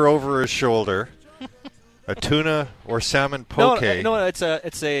burger over his shoulder, a tuna or salmon poke. No, it's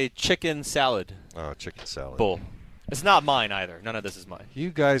a chicken salad. Oh, chicken salad bowl. It's not mine either. None of this is mine.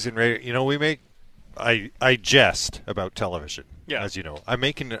 You guys in radio, you know, I jest about television. Yeah. As you know, I'm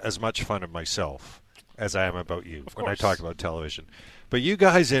making as much fun of myself as I am about you when I talk about television. But you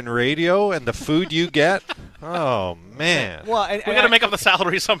guys in radio and the food you get, oh man! Well, we got to make up the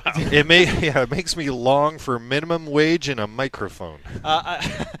salary somehow. It makes me long for minimum wage and a microphone.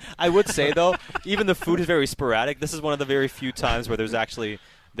 I would say though, even the food is very sporadic. This is one of the very few times where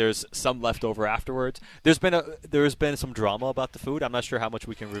there's some left over afterwards. There's been some drama about the food. I'm not sure how much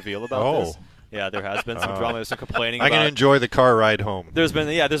we can reveal about this. Yeah, there has been some drama. There's some complaining. I can enjoy the car ride home. There's been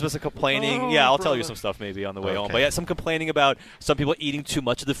some complaining. I'll tell you some stuff maybe on the way home. But some complaining about some people eating too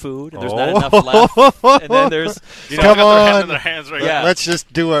much of the food and there's not enough left. And then there's come on, in their hands right now. Let's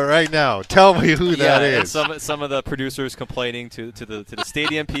just do it right now. Tell me who that is. And some of the producers complaining to the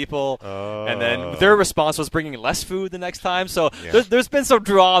stadium people, and then their response was bringing less food the next time. So there's been some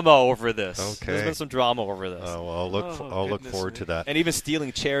drama over this. Okay. There's been some drama over this. Oh, well, I'll look forward to that. And even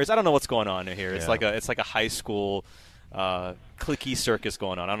stealing chairs. I don't know what's going on here. It's like a high school cliquey circus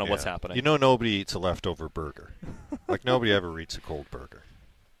going on. I don't know what's happening. You know, nobody eats a leftover burger. Like nobody ever eats a cold burger.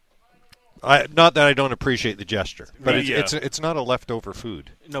 Not that I don't appreciate the gesture, but it's not a leftover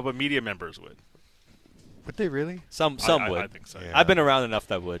food. No, but media members would. Would they really? Some would. I think so. Yeah. I've been around enough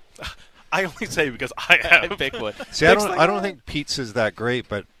that would. I only say because I have. Big would. See, I don't think pizza's that great,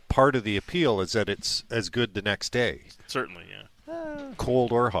 but part of the appeal is that it's as good the next day. Certainly, yeah.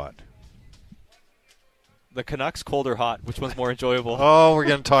 Cold or hot. The Canucks, cold or hot? Which one's more enjoyable? Oh, we're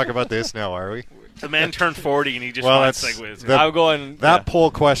going to talk about this now, are we? The man turned 40 and he just finds segues. I'm going. That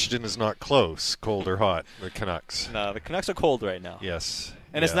poll question is not close. Cold or hot? The Canucks. No, the Canucks are cold right now. Yes,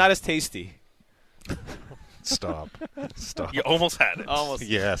 and it's not as tasty. Stop. You almost had it. Almost.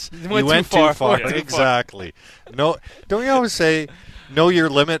 Yes. You You went too far. Yeah, exactly. No, don't you always say, know your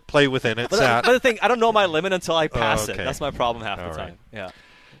limit, play within it, Sat? But the thing, I don't know my limit until I pass okay. it. That's my problem half All the time. right.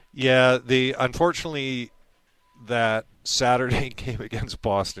 Yeah. Yeah, unfortunately, that Saturday game against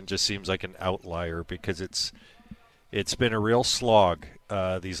Boston just seems like an outlier because it's been a real slog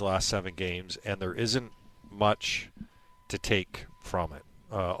these last 7 games, and there isn't much to take from it.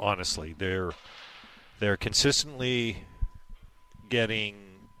 Honestly, they're consistently getting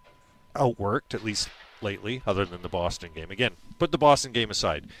outworked, at least lately, other than the Boston game. Again, put the Boston game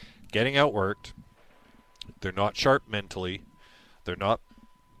aside. Getting outworked. They're not sharp mentally. They're not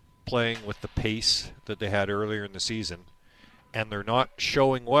playing with the pace that they had earlier in the season. And they're not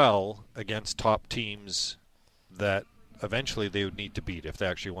showing well against top teams that eventually they would need to beat if they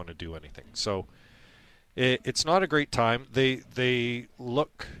actually want to do anything. So it's not a great time. They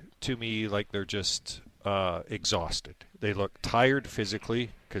look to me like they're just exhausted. They look tired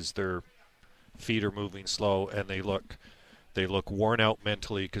physically because their feet are moving slow, and they look worn out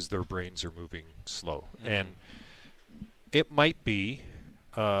mentally because their brains are moving slow. Mm-hmm. And it might be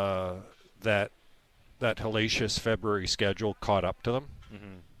that hellacious February schedule caught up to them.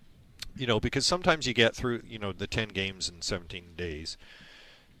 Mm-hmm. Because sometimes you get through, the 10 games in 17 days.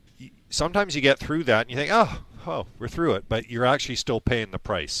 Sometimes you get through that and you think, oh, we're through it, but you're actually still paying the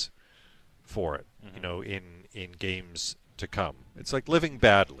price for it, mm-hmm. In games to come. It's like living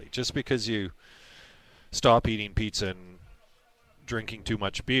badly. Just because you stop eating pizza and drinking too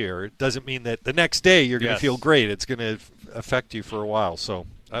much beer, it doesn't mean that the next day you're going to feel great. It's going to affect you for a while. So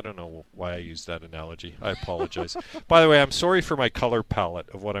I don't know why I used that analogy. I apologize. By the way, I'm sorry for my color palette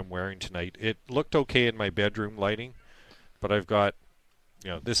of what I'm wearing tonight. It looked okay in my bedroom lighting, but I've got,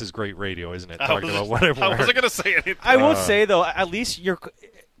 this is great radio, isn't it? Talking about what I'm wearing. I wasn't going to say anything. I would say, though, at least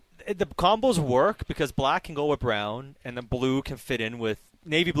the combos work because black can go with brown, and then blue can fit in with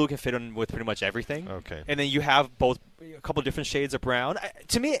navy blue can fit in with pretty much everything. Okay. And then you have a couple different shades of brown.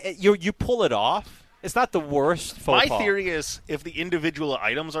 To me, you pull it off. It's not the worst faux pas. My theory is if the individual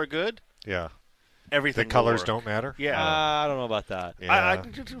items are good, yeah, everything. The colors will work. don't matter. Yeah, I don't know about that. Yeah.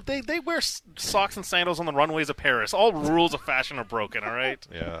 They wear socks and sandals on the runways of Paris. All rules of fashion are broken. All right.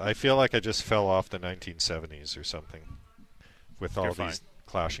 Yeah, I feel like I just fell off the 1970s or something with all these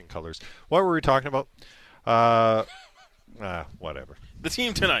clashing colors. What were we talking about? Whatever. The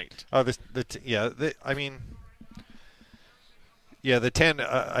team tonight. Oh, the 10.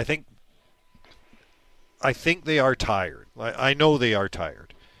 I think they are tired. I know they are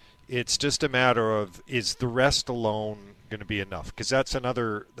tired. It's just a matter of, is the rest alone going to be enough? Because that's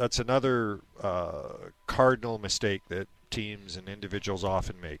another cardinal mistake that teams and individuals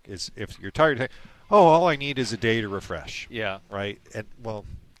often make. Is if you're tired, all I need is a day to refresh. Yeah. Right. And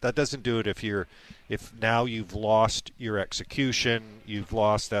that doesn't do it if now you've lost your execution, you've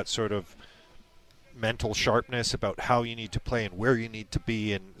lost that sort of mental sharpness about how you need to play and where you need to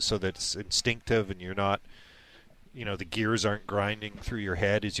be, and so that it's instinctive and you're not, the gears aren't grinding through your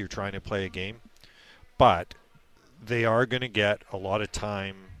head as you're trying to play a game. But they are going to get a lot of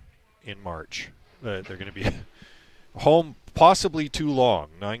time in March. They're going to be home possibly too long,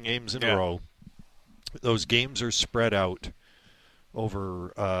 9 games in a row. Those games are spread out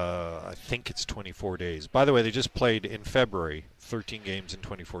over, I think it's 24 days. By the way, they just played in February, 13 games in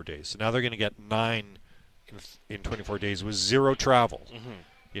 24 days. So now they're going to get 9 in 24 days with 0 travel.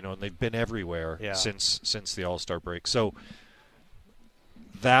 Mm-hmm. And they've been everywhere since the All-Star break. So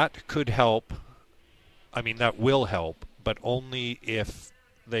that could help. I mean, that will help, but only if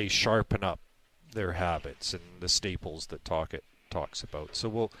they sharpen up their habits and the staples that talks about.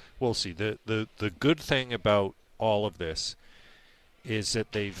 So we'll see. The good thing about all of this is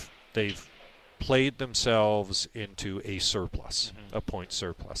that they've played themselves into a surplus, mm-hmm. a point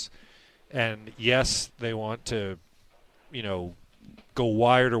surplus. And yes, they want to, go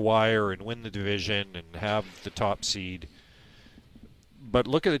wire to wire and win the division and have the top seed. But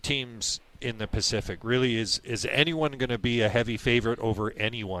look at the teams in the Pacific. Really, is anyone going to be a heavy favorite over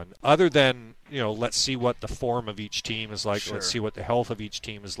anyone other than, let's see what the form of each team is like. Sure. Let's see what the health of each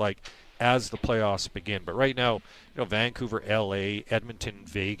team is like as the playoffs begin. But right now, Vancouver, LA, Edmonton,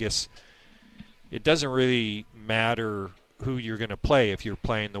 Vegas, it doesn't really matter who you're going to play if you're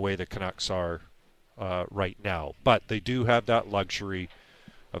playing the way the Canucks are right now. But they do have that luxury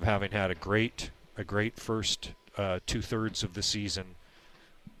of having had a great first 2/3 of the season.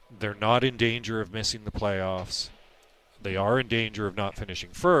 They're not in danger of missing the playoffs. They are in danger of not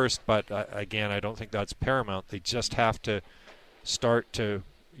finishing first, but again, I don't think that's paramount. They just have to start to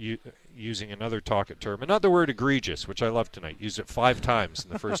using another talk term, another word, egregious, which I love tonight. Used it 5 times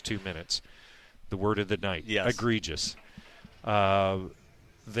in the first 2 minutes. the word of the night. Yes. Egregious.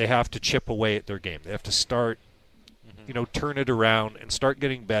 They have to chip away at their game. They have to start, turn it around and start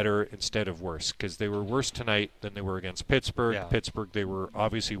getting better instead of worse, because they were worse tonight than they were against Pittsburgh. Yeah. Pittsburgh, they were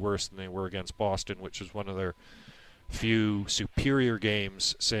obviously worse than they were against Boston, which was one of their few superior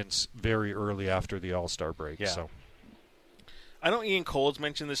games since very early after the All-Star break. Yeah. So I know Ian Cole's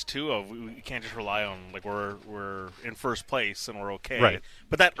mentioned this too. Of we can't just rely on we're in first place and we're okay. Right.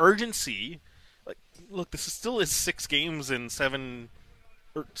 But that urgency, look, this is still 6 games and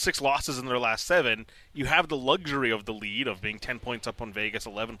 6 losses in their last 7. You have the luxury of the lead of being 10 points up on Vegas,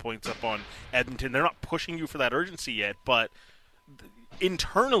 11 points up on Edmonton. They're not pushing you for that urgency yet, but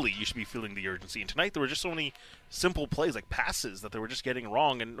internally you should be feeling the urgency. And tonight there were just so many simple plays, like passes, that they were just getting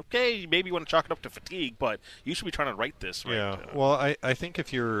wrong. And okay, maybe you want to chalk it up to fatigue, but you should be trying to right this. Right? Yeah. Well, I think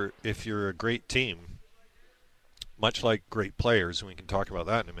if you're a great team, much like great players, and we can talk about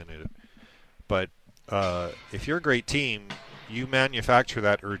that in a minute, but if you're a great team, you manufacture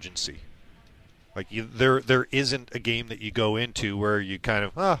that urgency. Like there isn't a game that you go into where you kind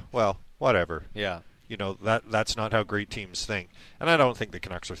of, well, whatever. Yeah. That's not how great teams think. And I don't think the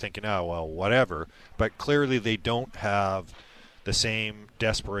Canucks are thinking, well, whatever. But clearly they don't have the same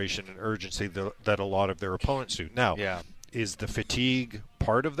desperation and urgency that a lot of their opponents do. Now, is the fatigue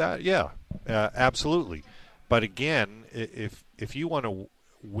part of that? Yeah, absolutely. But again, if you want to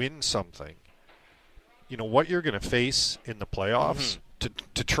win something, what you're going to face in the playoffs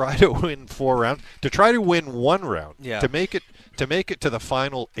to try to win 4 rounds, to try to win 1 round, to make it to the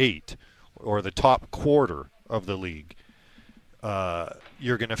final 8 or the top quarter of the league,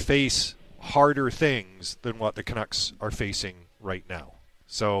 you're going to face harder things than what the Canucks are facing right now.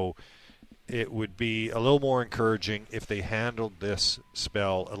 So it would be a little more encouraging if they handled this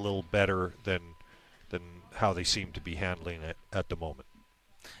spell a little better than how they seem to be handling it at the moment.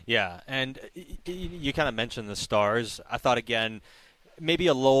 Yeah, and you kind of mentioned the Stars. I thought, again, maybe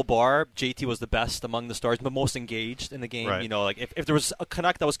a low bar. JT was the best among the Stars, but most engaged in the game. Right. If there was a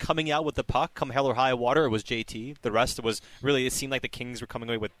Canuck that was coming out with the puck, come hell or high water, it was JT. The rest it seemed like the Kings were coming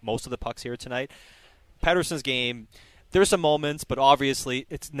away with most of the pucks here tonight. Pettersson's game, there's some moments, but obviously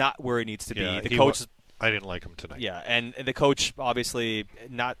it's not where it needs to be. The coach I didn't like him tonight. Yeah, and the coach, obviously,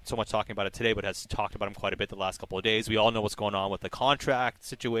 not so much talking about it today, but has talked about him quite a bit the last couple of days. We all know what's going on with the contract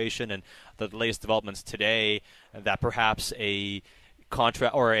situation and the latest developments today, that perhaps a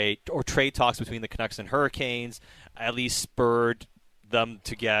contract or trade talks between the Canucks and Hurricanes at least spurred them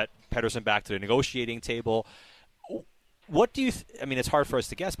to get Pettersson back to the negotiating table. What do you it's hard for us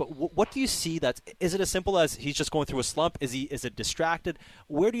to guess, but what do you see is it as simple as he's just going through a slump? Is it distracted?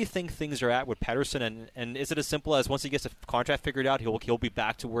 Where do you think things are at with Pettersson, and is it as simple as once he gets the contract figured out, he'll be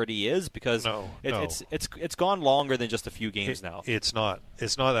back to where he is? Because it's gone longer than just a few games now. It's not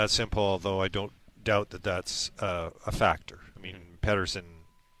that simple, although I don't doubt that that's a factor. I mean, Pettersson,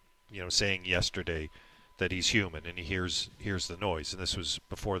 saying yesterday that he's human and he hears the noise, and this was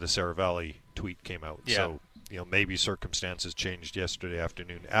before the Saravalli tweet came out. Yeah. So maybe circumstances changed yesterday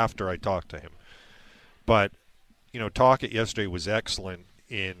afternoon after I talked to him. But, Talkett yesterday was excellent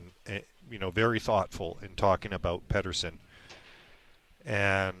in, very thoughtful in talking about Pettersson.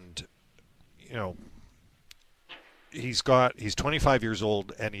 And, he's 25 years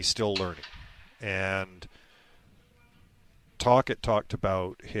old and he's still learning. And Talkett talked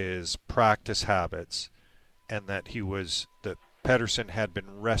about his practice habits and that Pettersson had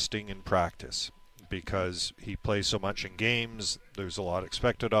been resting in practice, because he plays so much in games. There's a lot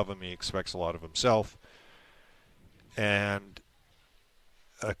expected of him. He expects a lot of himself. And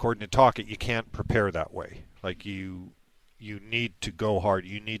according to Talkett, you can't prepare that way. Like, you need to go hard.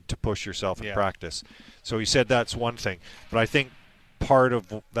 You need to push yourself in practice. So he said that's one thing. But I think part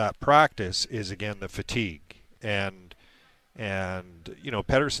of that practice is, again, the fatigue. And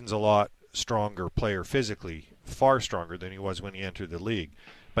Pettersson's a lot stronger player physically, far stronger than he was when he entered the league.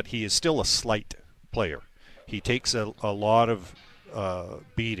 But he is still a slight player. He takes a lot of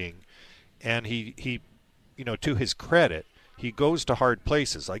beating, and he to his credit, he goes to hard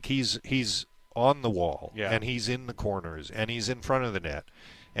places. Like, he's on the wall, and he's in the corners, and he's in front of the net,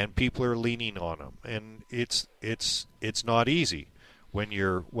 and people are leaning on him, and it's not easy when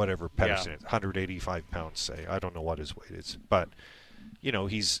you're whatever Pettersson is, 185 pounds, say. I don't know what his weight is, but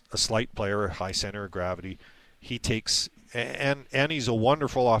he's a slight player, a high center of gravity. He takes. And he's a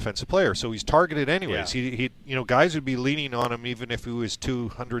wonderful offensive player, so he's targeted anyways. He guys would be leaning on him even if he was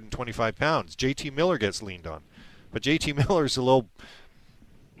 225 pounds. JT Miller gets leaned on, but JT Miller's a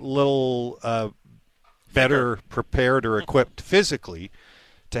little better prepared or equipped physically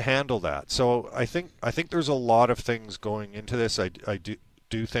to handle that. So I think there's a lot of things going into this. I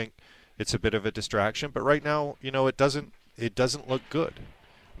do think it's a bit of a distraction. But right now, it doesn't look good.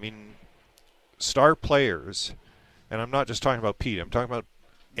 I mean, star players, and I'm not just talking about Pete, I'm talking about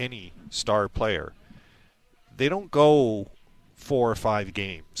any star player. They don't go 4 or 5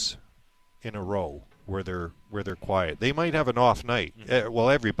 games in a row where they're quiet. They might have an off night. Well,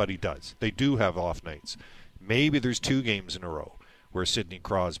 everybody does. They do have off nights. Maybe there's 2 games in a row where Sidney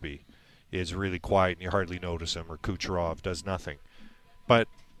Crosby is really quiet and you hardly notice him, or Kucherov does nothing. But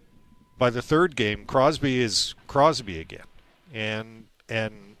by the 3rd game, Crosby is Crosby again, and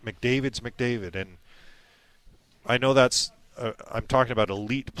McDavid's McDavid. And I know that's I'm talking about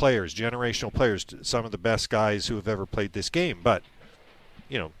elite players, generational players, some of the best guys who have ever played this game. But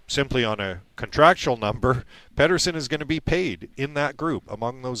simply on a contractual number, Pettersson is going to be paid in that group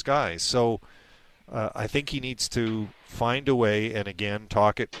among those guys. So I think he needs to find a way, and again,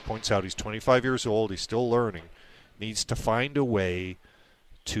 Tocchet points out he's 25 years old, he's still learning, needs to find a way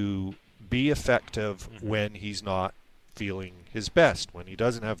to be effective when he's not feeling his best, when he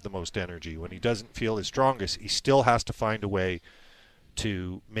doesn't have the most energy, when he doesn't feel his strongest. He still has to find a way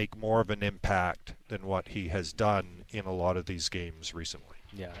to make more of an impact than what he has done in a lot of these games recently.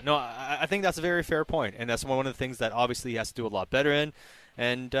 Yeah, no, I think that's a very fair point, and that's one of the things that obviously he has to do a lot better in,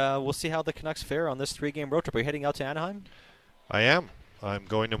 and we'll see how the Canucks fare on this 3-game road trip. Are you heading out to Anaheim? I am. I'm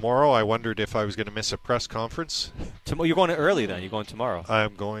going tomorrow. I wondered if I was going to miss a press conference. You're going early then? You're going tomorrow?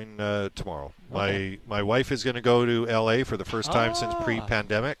 I'm going tomorrow. Okay. My wife is going to go to L.A. for the first time since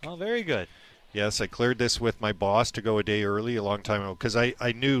pre-pandemic. Oh, very good. Yes, I cleared this with my boss to go a day early a long time ago because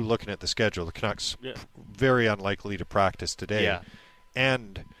I knew, looking at the schedule, the Canucks very unlikely to practice today. Yeah.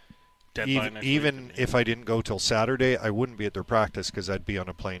 And Deadline even if I didn't go till Saturday, I wouldn't be at their practice because I'd be on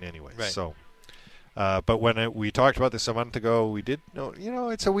a plane anyway. Right. So, but when we talked about this a month ago, we did know,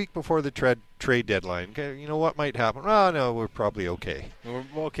 it's a week before the trade deadline. Okay, what might happen? Oh, no, we're probably okay. We're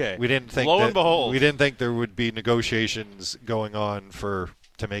okay. We didn't think Lo and behold. we didn't think there would be negotiations going on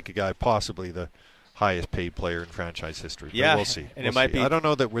to make a guy possibly the highest paid player in franchise history. Yeah, but we'll see. and it might be. I don't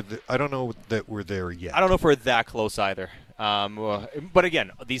know that we're there yet. I don't know if we're that close either. But again,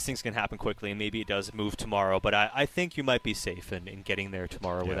 these things can happen quickly, and maybe it does move tomorrow. But I think you might be safe in getting there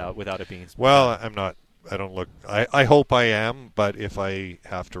tomorrow without it being. Well, I'm not. I don't look. I hope I am, but if I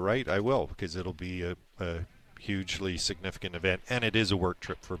have to write, I will, because it'll be a hugely significant event, and it is a work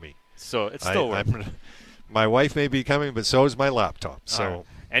trip for me. So it's still work. My wife may be coming, but so is my laptop. So. Right.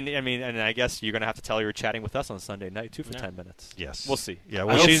 And I guess you're going to have to tell her you're chatting with us on Sunday night too for 10 minutes. Yes, we'll see. Yeah,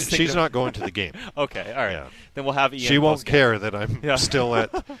 well, she's not going to the game. Okay, all right. Yeah. Then we'll have Ian. She won't care that I'm still at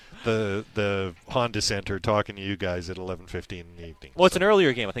the Honda Center talking to you guys at 11:15 in the evening. Well, it's an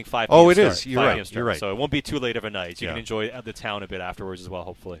earlier game. I think 5 p.m. Oh, it start. is. You're right. You're right. So it won't be too late of a night. You can enjoy the town a bit afterwards as well.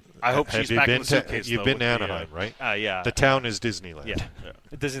 Hopefully. I hope she's back in the suitcase. You've been to Anaheim, right? Yeah. The town is Disneyland. Yeah.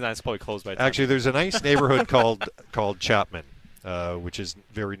 Disneyland's probably closed by. Actually, there's a nice neighborhood called Chapman. Which is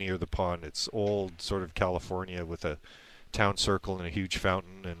very near the pond. It's old, sort of California, with a town circle and a huge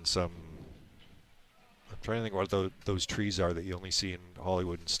fountain and some. I'm trying to think what those trees are that you only see in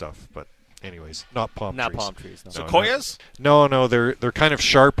Hollywood and stuff. But anyways, not palm trees. Not palm trees. No. Sequoias? No, they're kind of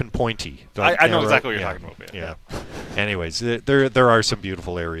sharp and pointy. I know exactly what you're talking about. Yeah. Anyways, there are some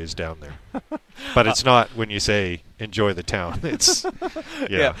beautiful areas down there, but it's not when you say enjoy the town. It's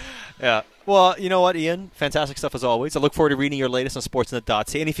yeah. Well, you know what, Ian? Fantastic stuff as always. I look forward to reading your latest on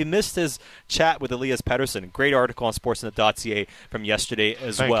Sportsnet.ca. And if you missed his chat with Elias Pettersson, great article on Sportsnet.ca from yesterday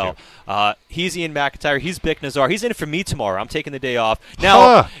as well. He's Ian McIntyre. He's Bick Nazar. He's in it for me tomorrow. I'm taking the day off.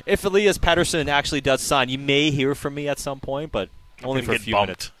 Now, if Elias Pettersson actually does sign, you may hear from me at some point, but only for a few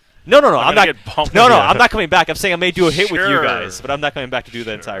minutes. No. I'm not. I'm not coming back. I'm saying I may do a hit with you guys, but I'm not coming back to do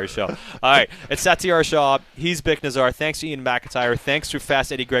the entire show. All right, it's Satyar Shah. He's Bick Nazar. Thanks to Ian McIntyre. Thanks to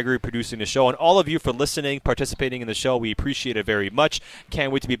Fast Eddie Gregory producing the show, and all of you for listening, participating in the show. We appreciate it very much.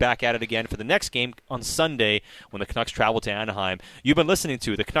 Can't wait to be back at it again for the next game on Sunday when the Canucks travel to Anaheim. You've been listening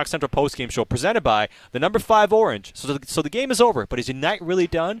to the Canucks Central Postgame Show presented by the number 5 Orange. So the game is over, but is your night really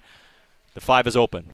done? The 5 is open.